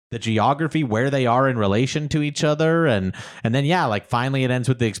the geography, where they are in relation to each other. And then, yeah, like finally it ends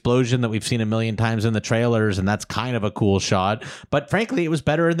with the explosion that we've seen a million times in the trailers. And that's kind of a cool shot. But frankly, it was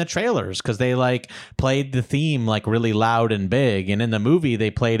better in the trailers because they like played the theme like really loud and big. And in the movie, they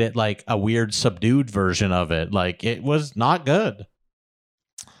played it like a weird subdued version of it. Like it was not good.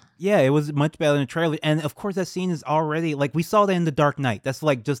 Yeah, it was much better in the trailer. And of course, that scene is already like we saw that in The Dark Knight. That's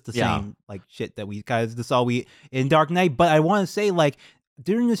like just the same like shit that we guys saw in Dark Knight. But I want to say like,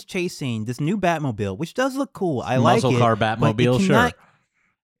 during this chase scene, this new Batmobile, which does look cool, I like it. Muscle car Batmobile, sure.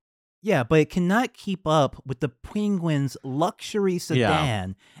 Yeah, but it cannot keep up with the Penguin's luxury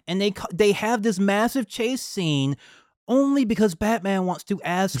sedan, and they have this massive chase scene only because Batman wants to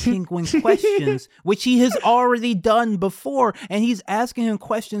ask Penguin questions, which he has already done before, and he's asking him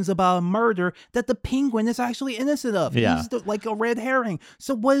questions about a murder that the Penguin is actually innocent of. Yeah. He's like a red herring.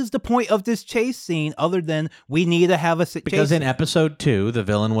 So what is the point of this chase scene other than we need to have a chase Because in scene? episode 2, the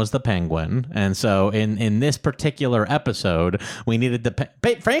villain was the Penguin, and so in this particular episode, we needed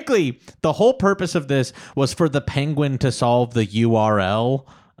frankly, the whole purpose of this was for the Penguin to solve the URL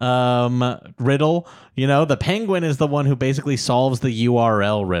riddle. You know, the Penguin is the one who basically solves the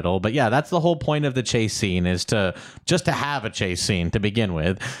URL riddle. But yeah, that's the whole point of the chase scene, is to have a chase scene to begin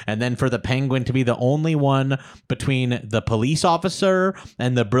with, and then for the Penguin to be the only one between the police officer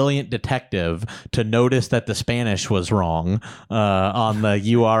and the brilliant detective to notice that the Spanish was wrong on the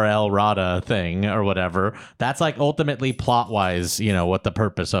URL RADA thing or whatever. That's like ultimately plot wise, you know, what the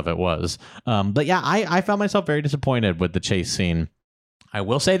purpose of it was. But yeah, I found myself very disappointed with the chase scene. I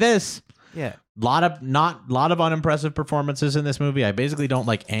will say this. Yeah. Lot of unimpressive performances in this movie. I basically don't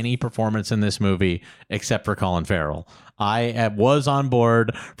like any performance in this movie except for Colin Farrell. I was on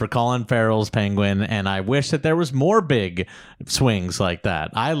board for Colin Farrell's Penguin, and I wish that there was more big swings like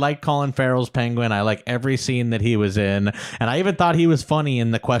that. I like Colin Farrell's Penguin. I like every scene that he was in, and I even thought he was funny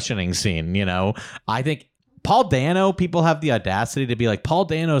in the questioning scene. You know, I think Paul Dano, people have the audacity to be like, Paul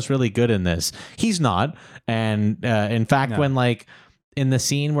Dano's really good in this. He's not. And in fact, when like in the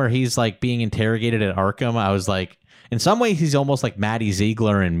scene where he's like being interrogated at Arkham, I was like, in some ways he's almost like Maddie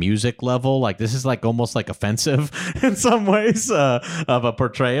Ziegler in music level. Like this is like almost like offensive in some ways of a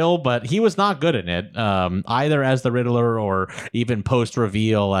portrayal, but he was not good in it, either as the Riddler or even post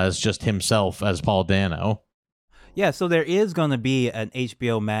reveal as just himself as Paul Dano. Yeah, so there is going to be an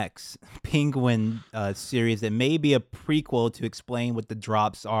HBO Max Penguin series that may be a prequel to explain what the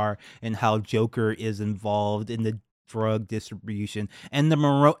drops are and how Joker is involved in the drug distribution, and the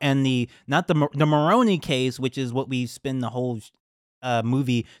Maroni case, which is what we spend the whole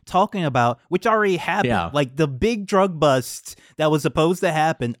movie talking about, which already happened. Yeah. Like the big drug bust that was supposed to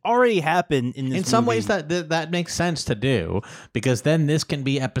happen already happened in this In some movie. ways, that makes sense to do, because then this can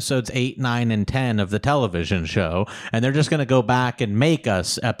be episodes 8, 9, and 10 of the television show, and they're just going to go back and make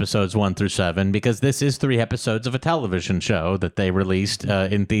us episodes 1 through 7, because this is 3 episodes of a television show that they released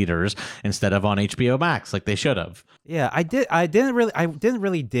in theaters instead of on HBO Max, like they should have. Yeah, I didn't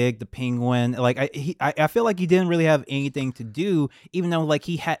really dig the Penguin. Like I feel like he didn't really have anything to do, even though like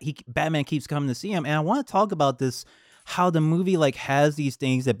Batman keeps coming to see him. And I want to talk about this, how the movie like has these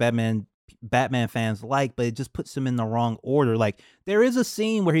things that Batman fans like, but it just puts them in the wrong order. Like there is a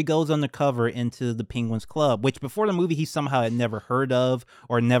scene where he goes undercover into the Penguin's club, which before the movie he somehow had never heard of,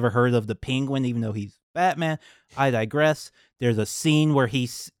 or never heard of the Penguin, even though he's Batman. I digress. There's a scene where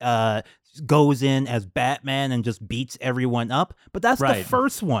he's goes in as Batman and just beats everyone up, but that's the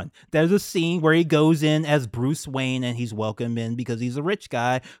first one. There's a scene where he goes in as Bruce Wayne and he's welcomed in because he's a rich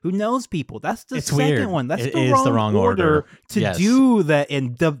guy who knows people. That's the second weird. one. That's it the is wrong order to Yes. do that.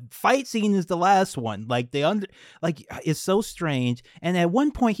 And the fight scene is the last one. Like it's so strange. And at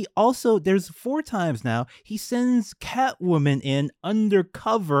one point there's 4 times now he sends Catwoman in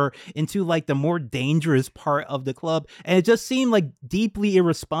undercover into like the more dangerous part of the club, and it just seemed like deeply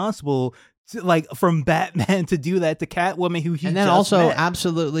irresponsible like from Batman to do that to Catwoman, who he and then just also met.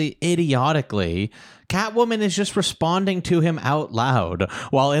 absolutely idiotically, Catwoman is just responding to him out loud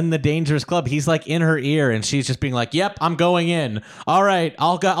while in the dangerous club. He's like in her ear, and she's just being like, "Yep, I'm going in. All right,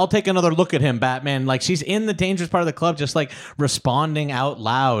 I'll take another look at him, Batman." Like she's in the dangerous part of the club, just like responding out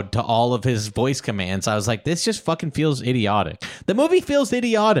loud to all of his voice commands. I was like, this just fucking feels idiotic. The movie feels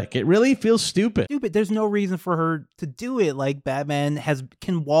idiotic. It really feels stupid. There's no reason for her to do it. Like Batman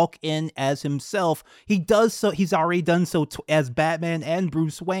can walk in as himself. He does so. He's already done so as Batman and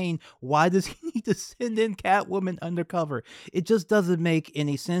Bruce Wayne. Why does he need to send in Catwoman undercover? It just doesn't make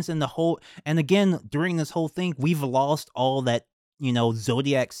any sense. And again, during this whole thing, we've lost all that,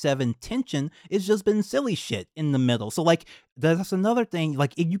 Zodiac 7 tension. It's just been silly shit in the middle. So like that's another thing.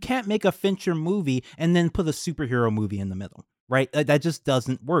 Like you can't make a Fincher movie and then put a superhero movie in the middle. Right? That just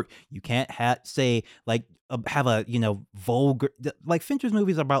doesn't work. You can't have a vulgar, like Fincher's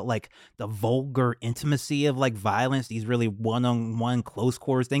movies are about like the vulgar intimacy of like violence, these really one-on-one close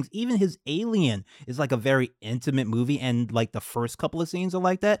quarters things. Even his Alien is like a very intimate movie, and like the first couple of scenes are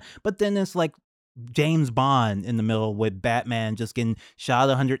like that, but then it's like James Bond in the middle with Batman just getting shot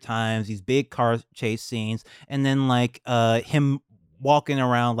 100 times, these big car chase scenes, and then like him walking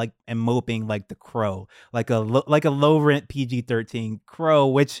around like and moping like the Crow, like a low rent PG-13 Crow,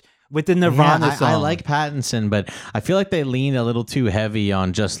 which with the Nirvana song. I like Pattinson, but I feel like they lean a little too heavy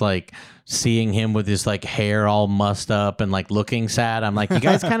on just like seeing him with his like hair all mussed up and like looking sad. I'm like, you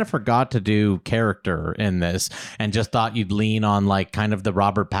guys kind of forgot to do character in this and just thought you'd lean on like kind of the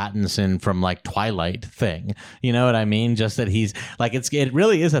Robert Pattinson from like Twilight thing. You know what I mean? Just that he's like, it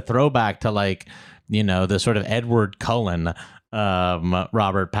really is a throwback to like, the sort of Edward Cullen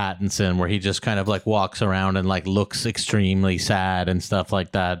Robert Pattinson, where he just kind of like walks around and like looks extremely sad and stuff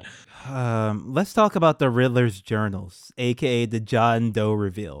like that. Let's talk about the Riddler's journals, aka the John Doe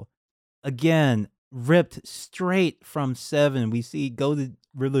reveal. Again, ripped straight from 7. We go to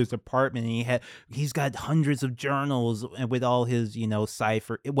Riddler's apartment, and he's got hundreds of journals with all his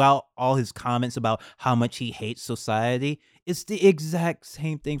cipher, all his comments about how much he hates society. It's the exact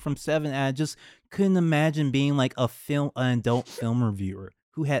same thing from 7, and I just couldn't imagine being like an adult film reviewer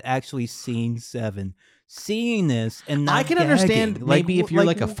who had actually seen 7, seeing this and not I can gagging. Understand maybe if you're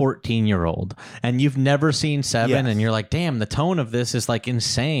like a 14-year-old and you've never seen 7, and you're like, damn, the tone of this is like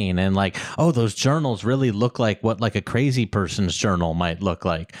insane, and like, oh, those journals really look like what like a crazy person's journal might look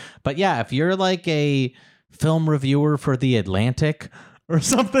like. But yeah, if you're like a film reviewer for The Atlantic or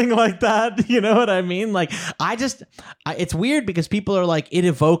something like that, you know what I mean? Like, it's weird because people are like, it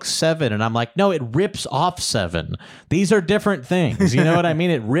evokes 7, and I'm like, no, it rips off 7. These are different things, you know what I mean?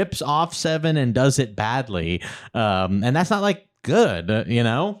 It rips off 7 and does it badly, and that's not like good,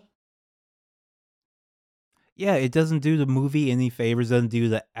 Yeah, it doesn't do the movie any favors, doesn't do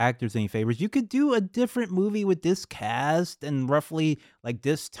the actors any favors. You could do a different movie with this cast and roughly like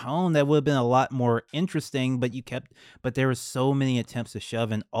this tone that would have been a lot more interesting, but there were so many attempts to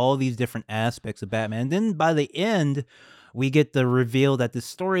shove in all these different aspects of Batman. And then by the end, we get the reveal that the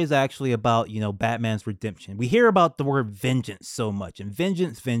story is actually about, Batman's redemption. We hear about the word vengeance so much, and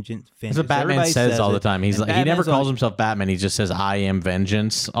vengeance. That's what Batman says all the time. He's like, he never calls himself Batman. He just says, I am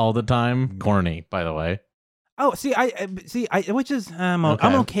vengeance all the time. Corny, by the way. Oh, which is I'm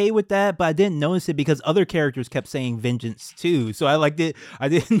Okay. okay with that, but I didn't notice it because other characters kept saying vengeance too. So I liked it. I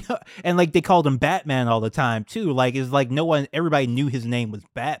didn't know, and like they called him Batman all the time too. Like it's like everybody knew his name was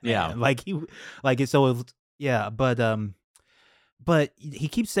Batman. Yeah. Like so it was, yeah, but he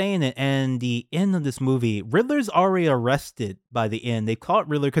keeps saying it, and the end of this movie, Riddler's already arrested by the end. They caught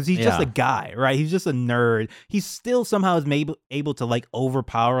Riddler because he's just Yeah. a guy, right? He's just a nerd. He still somehow is able to like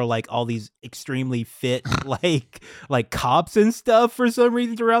overpower like all these extremely fit like cops and stuff for some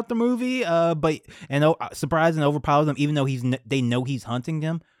reason throughout the movie. Surprise and overpower them, even though they know he's hunting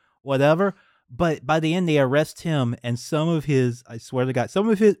them, whatever. But by the end, they arrest him, and I swear to God, some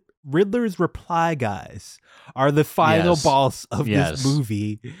of his Riddler's reply guys are the final Yes. boss of Yes. this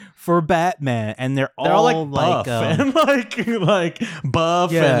movie for Batman, and they're They're all like buff and like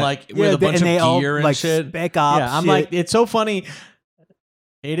buff Yeah. and like Yeah, with a bunch and they of all, gear and like, shit. Spec Ops Yeah, I'm shit. like, it's so funny.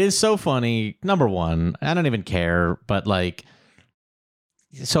 It is so funny. Number one, I don't even care, but like,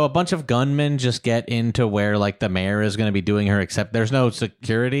 so a bunch of gunmen just get into where like the mayor is going to be doing her, except there's no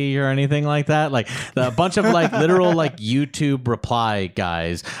security or anything like that. Like a bunch of like literal like YouTube reply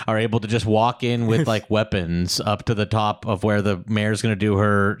guys are able to just walk in with like weapons up to the top of where the mayor's going to do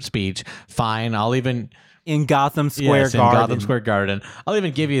her speech. Fine, I'll even in Gotham Square yes, in Garden. Gotham Square Garden. I'll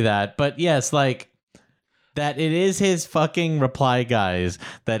even give you that. But yes, like that it is his fucking reply guys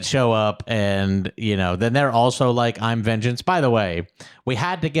that show up, and you know, then they're also like, I'm vengeance. By the way, we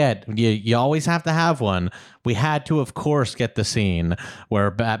had to get you always have to have one. We had to, of course, get the scene where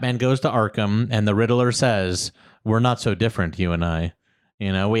Batman goes to Arkham and the Riddler says, "We're not so different, you and I."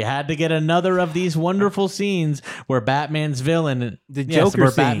 You know, we had to get another of these wonderful scenes where Batman's villain, Joker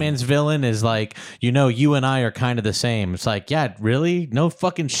where scene. Batman's villain is like, you know, you and I are kind of the same. It's like, yeah, really? No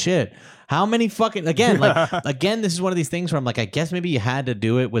fucking shit. How many fucking again? This is one of these things where I'm like, I guess maybe you had to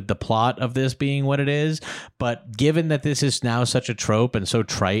do it with the plot of this being what it is. But given that this is now such a trope and so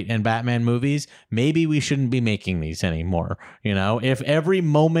trite in Batman movies, maybe we shouldn't be making these anymore. You know, if every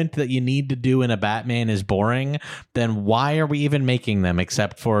moment that you need to do in a Batman is boring, then why are we even making them?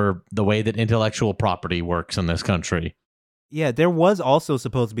 Except for the way that intellectual property works in this country. Yeah, there was also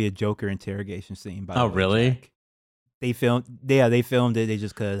supposed to be a Joker interrogation scene. By the way, really? Jack. They filmed it. They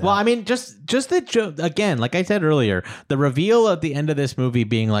just cut it Well, out. I mean, just the joke again, like I said earlier, the reveal at the end of this movie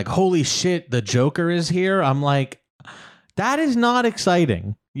being like, "Holy shit, the Joker is here!" I'm like, that is not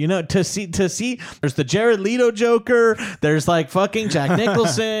exciting. You know, to see. There's the Jared Leto Joker. There's like fucking Jack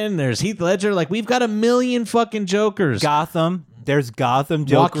Nicholson. There's Heath Ledger. Like we've got a million fucking Jokers. Gotham. There's Gotham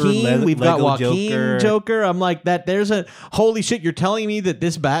Joker. Joaquin, we've got Lego Joaquin Joker. I'm like that. There's a holy shit. You're telling me that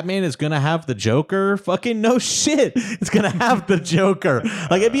this Batman is gonna have the Joker? Fucking no shit. It's gonna have the Joker.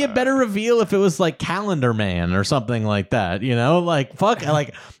 Like it'd be a better reveal if it was like Calendar Man or something like that. You know, like fuck.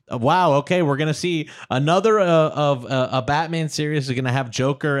 Like wow. Okay, we're gonna see another of a Batman series is gonna have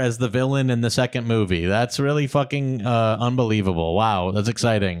Joker as the villain in the second movie. That's really fucking unbelievable. Wow, that's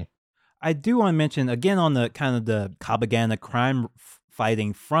exciting. I do want to mention again on the kind of the propaganda crime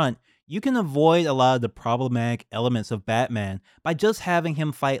fighting front, you can avoid a lot of the problematic elements of Batman by just having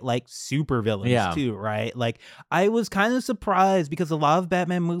him fight like supervillains too, right? Like I was kind of surprised because a lot of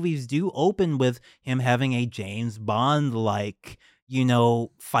Batman movies do open with him having a James Bond like, you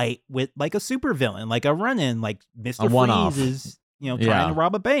know, fight with like a supervillain, like a run-in, like Mr. Freeze is, you know, trying to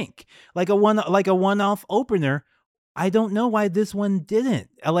rob a bank, like a one-off opener. I don't know why this one didn't.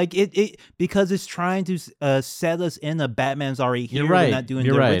 Like it because it's trying to set us in a Batman's already here. You're right. We're not doing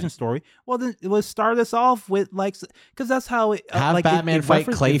You're the right. origin story. Well, then it was start us off with like because that's how it have like Batman fight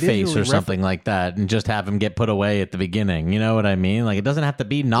Clayface or something something like that, and just have him get put away at the beginning. You know what I mean? Like it doesn't have to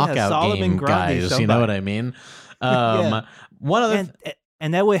be knockout Solomon game Grundy, guys. You know what I mean? One of the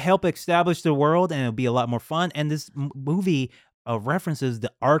and that would help establish the world, and it'll be a lot more fun. And this movie references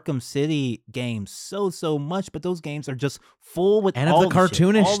the Arkham City games so much, but those games are just full with and all of the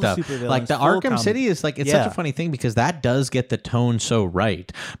cartoonish stuff. Like the Arkham comedy. City is like, it's such a funny thing because that does get the tone so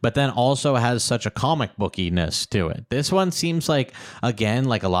right, but then also has such a comic bookiness to it. This one seems like, again,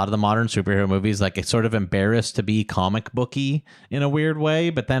 like a lot of the modern superhero movies, like it's sort of embarrassed to be comic booky in a weird way,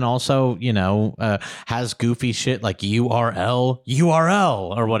 but then also, you know, has goofy shit like URL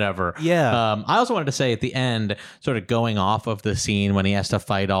or whatever. Yeah. I also wanted to say at the end, sort of going off of the scene when he has to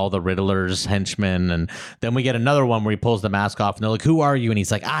fight all the Riddler's henchmen, and then we get another one where he pulls the mask off and they're like, "Who are you?" And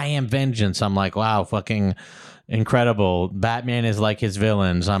he's like, "I am vengeance." I'm like, wow, fucking Incredible. Batman is like his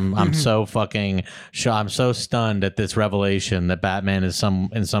villains. I'm so fucking I'm so stunned at this revelation that Batman is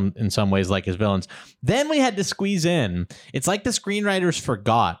in some ways like his villains. Then we had to squeeze in. It's like the screenwriters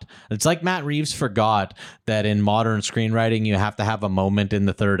forgot. It's like Matt Reeves forgot that in modern screenwriting you have to have a moment in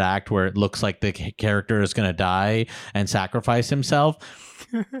the third act where it looks like the character is going to die and sacrifice himself.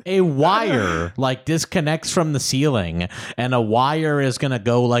 A wire like disconnects from the ceiling and a wire is gonna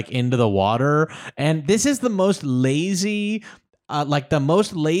go like into the water, and this is the most lazy like the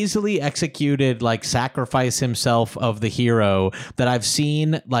most lazily executed like sacrifice himself of the hero that I've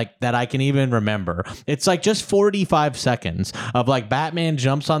seen, like that I can even remember. It's like just 45 seconds of like Batman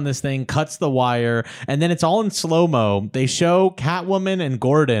jumps on this thing, cuts the wire, and then it's all in slow-mo. They show Catwoman and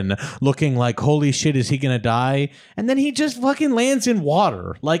Gordon looking like, holy shit, is he gonna die? And then he just fucking lands in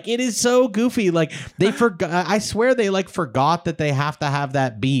water. Like, it is so goofy. Like, they forgot, I swear they like forgot that they have to have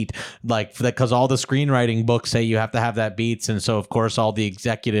that beat, like, because all the screenwriting books say you have to have that beats, and so of course all the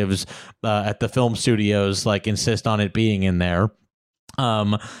executives at the film studios like insist on it being in there.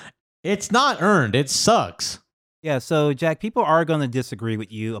 It's not earned. It sucks. Yeah, so Jack, people are going to disagree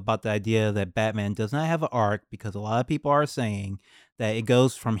with you about the idea that Batman does not have an arc, because a lot of people are saying that it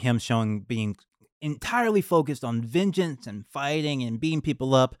goes from him being entirely focused on vengeance and fighting and beating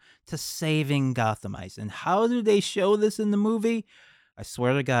people up to saving Gothamites. And how do they show this in the movie? I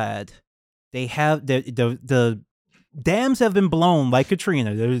swear to God, they have the dams have been blown like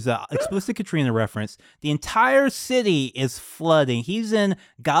Katrina. There's an explicit Katrina reference. The entire city is flooding. He's in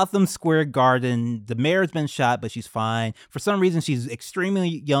Gotham Square Garden. The mayor's been shot, but she's fine. For some reason, she's extremely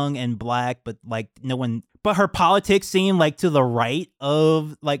young and black, but like no one. But her politics seem like to the right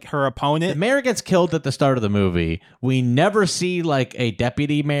of like her opponent. The mayor gets killed at the start of the movie. We never see like a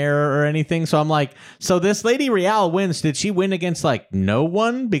deputy mayor or anything. So I'm like, so this Lady Real wins. Did she win against like no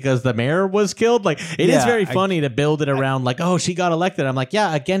one because the mayor was killed? Like, it is very funny to build it around like, oh, she got elected. I'm like,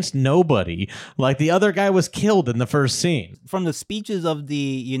 yeah, against nobody. Like, the other guy was killed in the first scene. From the speeches of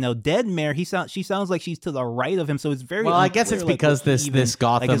the dead mayor, she sounds like she's to the right of him. So it's very well. I guess it's because this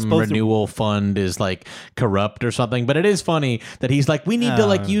Gotham Renewal Fund is like corrupt or something, but it is funny that he's like, we need to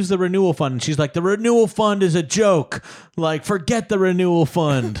like use the renewal fund, and she's like, the renewal fund is a joke, like, forget the renewal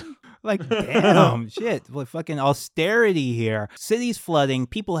fund. Like, damn, shit, like fucking austerity here. City's flooding.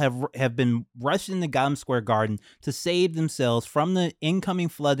 People have been rushed into Gotham Square Garden to save themselves from the incoming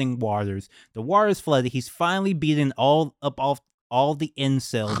flooding waters. The water is flooded. He's finally beaten all the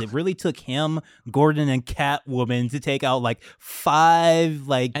incels. It really took him, Gordon, and Catwoman to take out like 5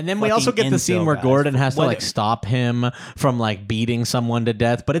 like. And then we also get the scene where Gordon has to like stop him from like beating someone to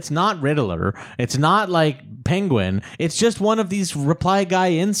death, but it's not Riddler. It's not like Penguin. It's just one of these reply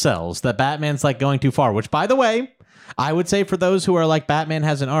guy incels that Batman's like going too far. Which, by the way, I would say for those who are like, Batman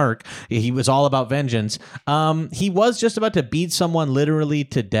has an arc, he was all about vengeance. He was just about to beat someone literally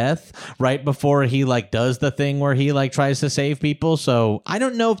to death right before he like does the thing where he like tries to save people. So I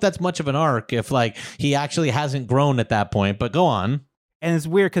don't know if that's much of an arc, if like he actually hasn't grown at that point, but go on. And it's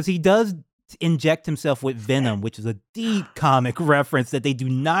weird because he does inject himself with venom, which is a deep comic reference that they do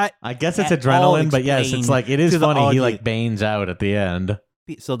not. I guess it's adrenaline, but yes, it's like, it is funny. He like banes out at the end.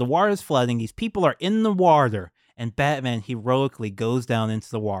 So the water is flooding. These people are in the water. And Batman heroically goes down into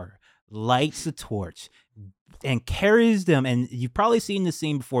the water, lights a torch, and carries them, and you've probably seen this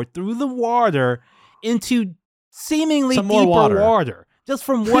scene before, through the water into seemingly deeper water. Just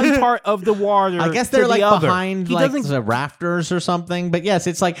from one part of the water. I guess they're like behind like the rafters or something. But yes,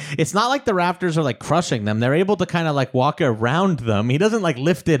 it's like, it's not like the rafters are like crushing them. They're able to kind of like walk around them. He doesn't like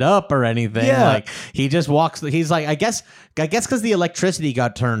lift it up or anything. Yeah. Like, he just walks. He's like, I guess because the electricity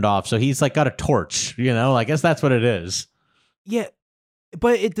got turned off. So he's like got a torch, I guess that's what it is. Yeah.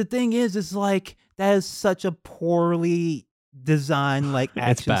 But the thing is, it's like, that is such a poorly design like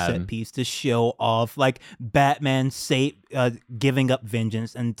action set piece to show off like Batman giving up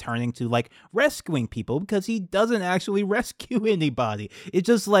vengeance and turning to like rescuing people, because he doesn't actually rescue anybody. It's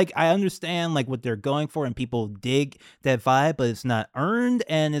just like, I understand like what they're going for and people dig that vibe, but it's not earned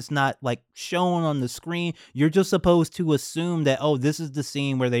and it's not like shown on the screen. You're just supposed to assume that, oh, this is the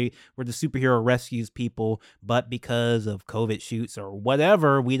scene where the superhero rescues people, but because of COVID shoots or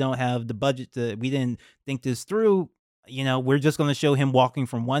whatever, we don't have the budget we didn't think this through. we're just going to show him walking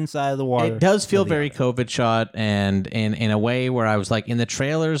from one side of the water. It does feel to the very other. COVID shot, and in a way where I was like, in the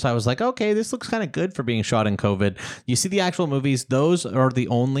trailers, I was like, okay, this looks kind of good for being shot in COVID. You see the actual movies; those are the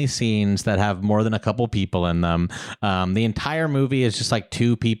only scenes that have more than a couple people in them. The entire movie is just like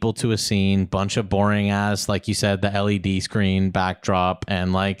 2 people to a scene, bunch of boring ass, like you said, the LED screen backdrop,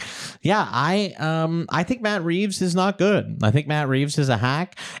 and like, yeah, I think Matt Reeves is not good. I think Matt Reeves is a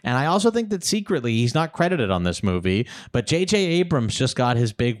hack, and I also think that secretly he's not credited on this movie. But J.J. Abrams just got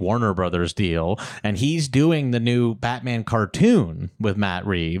his big Warner Brothers deal, and he's doing the new Batman cartoon with Matt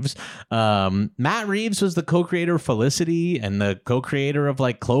Reeves. Matt Reeves was the co-creator of Felicity and the co-creator of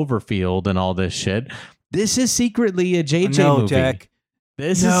like Cloverfield and all this shit. This is secretly a J.J. movie. Jack.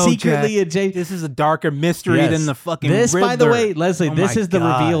 This is secretly Jack. a J. This is a darker mystery than the fucking This, Riddler. by the way, Leslie, Oh this my is the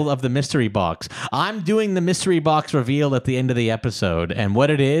God. reveal of the mystery box. I'm doing the mystery box reveal at the end of the episode, and what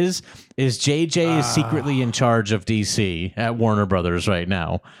it is JJ is secretly in charge of DC at Warner Brothers right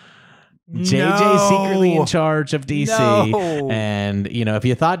now. JJ's secretly in charge of DC. No. And, if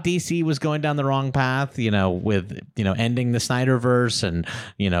you thought DC was going down the wrong path, with, ending the Snyderverse and,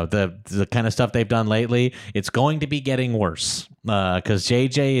 the kind of stuff they've done lately, it's going to be getting worse because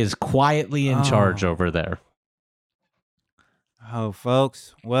JJ is quietly in charge over there. Oh,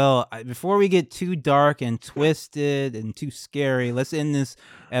 folks. Well, before we get too dark and twisted and too scary, let's end this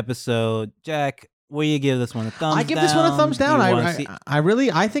episode. Jack, will you give this one a thumbs down? I give this one a thumbs down. Do you wanna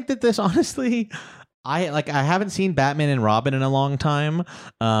see- I think that this honestly, I haven't seen Batman and Robin in a long time,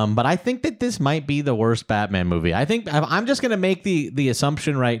 but I think that this might be the worst Batman movie. I think I'm just gonna make the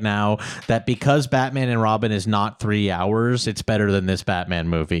assumption right now that because Batman and Robin is not 3 hours, it's better than this Batman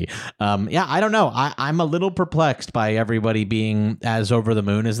movie. Yeah, I don't know. I'm a little perplexed by everybody being as over the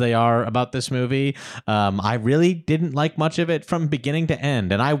moon as they are about this movie. I really didn't like much of it from beginning to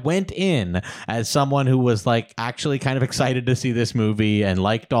end, and I went in as someone who was like actually kind of excited to see this movie and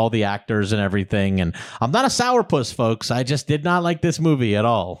liked all the actors and everything. And I'm not a sourpuss, folks. I just did not like this movie at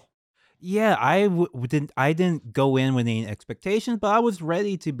all. Yeah, I didn't go in with any expectations, but I was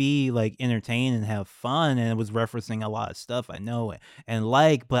ready to be like entertained and have fun, and it was referencing a lot of stuff I know and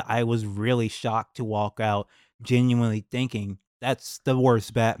like, but I was really shocked to walk out genuinely thinking that's the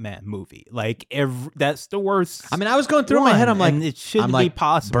worst Batman movie. Like that's the worst. I mean, I was going through my head. I'm like, it shouldn't be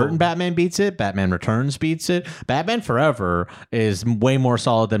possible. Burton Batman beats it. Batman Returns beats it. Batman Forever is way more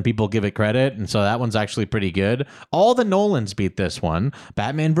solid than people give it credit, and so that one's actually pretty good. All the Nolans beat this one.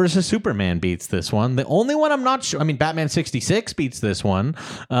 Batman versus Superman beats this one. The only one I'm not sure. I mean, Batman 66 beats this one.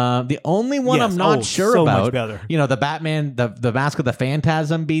 The only one I'm not sure so about. Much better. The Batman, the Mask of the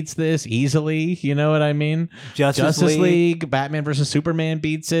Phantasm beats this easily. You know what I mean? Justice League. Batman versus Superman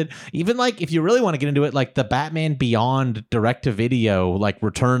beats it. Even like if you really want to get into it, like the Batman Beyond direct-to-video, like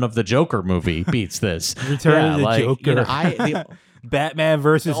Return of the Joker movie beats this. Return of the Joker. Batman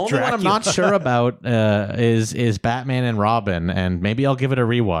versus the only Dracula. one I'm not sure about is Batman and Robin, and maybe I'll give it a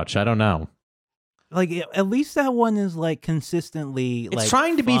rewatch. I don't know. Like at least that one is like consistently it's like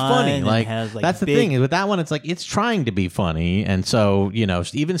trying to be funny. Like, has, like that's the thing with that one. It's like it's trying to be funny, and so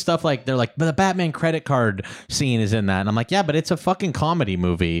even stuff like they're like, but the Batman credit card scene is in that, and I'm like, yeah, but it's a fucking comedy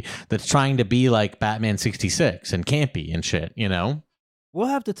movie that's trying to be like Batman 66 and campy and shit. We'll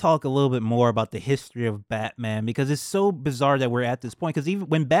have to talk a little bit more about the history of Batman because it's so bizarre that we're at this point. Because even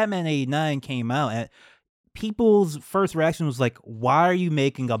when Batman 89 came out, people's first reaction was like, why are you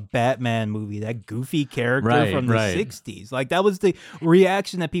making a Batman movie? That goofy character from the 60s. Like that was the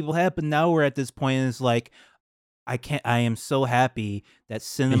reaction that people had. But now we're at this point and it's like, I am so happy that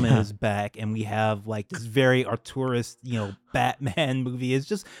cinema is back and we have like this very Arturist, Batman movie. It's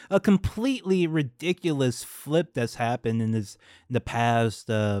just a completely ridiculous flip that's happened in the past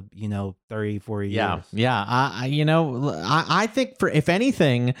 30, 40 years. Yeah. I think if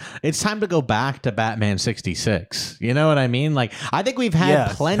anything, it's time to go back to Batman 66. You know what I mean? Like, I think we've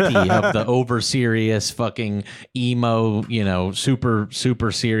had plenty of the over serious fucking emo, super,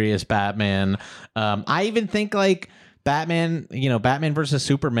 super serious Batman. I even think like Batman versus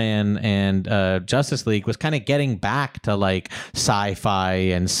Superman and Justice League was kind of getting back to like sci-fi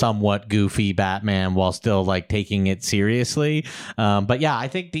and somewhat goofy Batman while still like taking it seriously. But yeah, I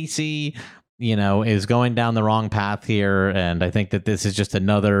think DC is going down the wrong path here, and I think that this is just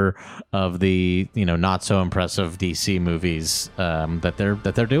another of the not so impressive DC movies that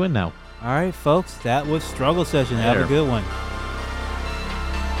they're doing now. All right, folks, that was Struggle Session. Have a good one.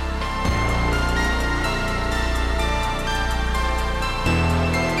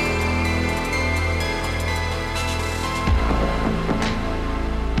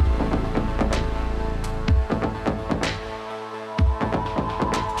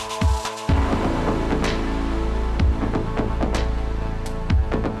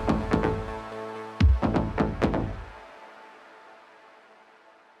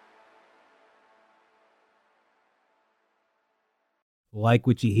 Like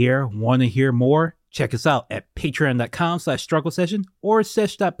what you hear? Want to hear more? Check us out at patreon.com/struggle session or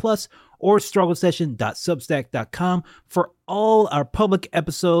sesh.plus or strugglesession.substack.com for all our public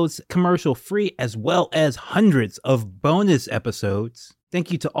episodes, commercial free, as well as hundreds of bonus episodes.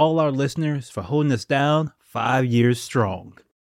 Thank you to all our listeners for holding us down 5 years strong.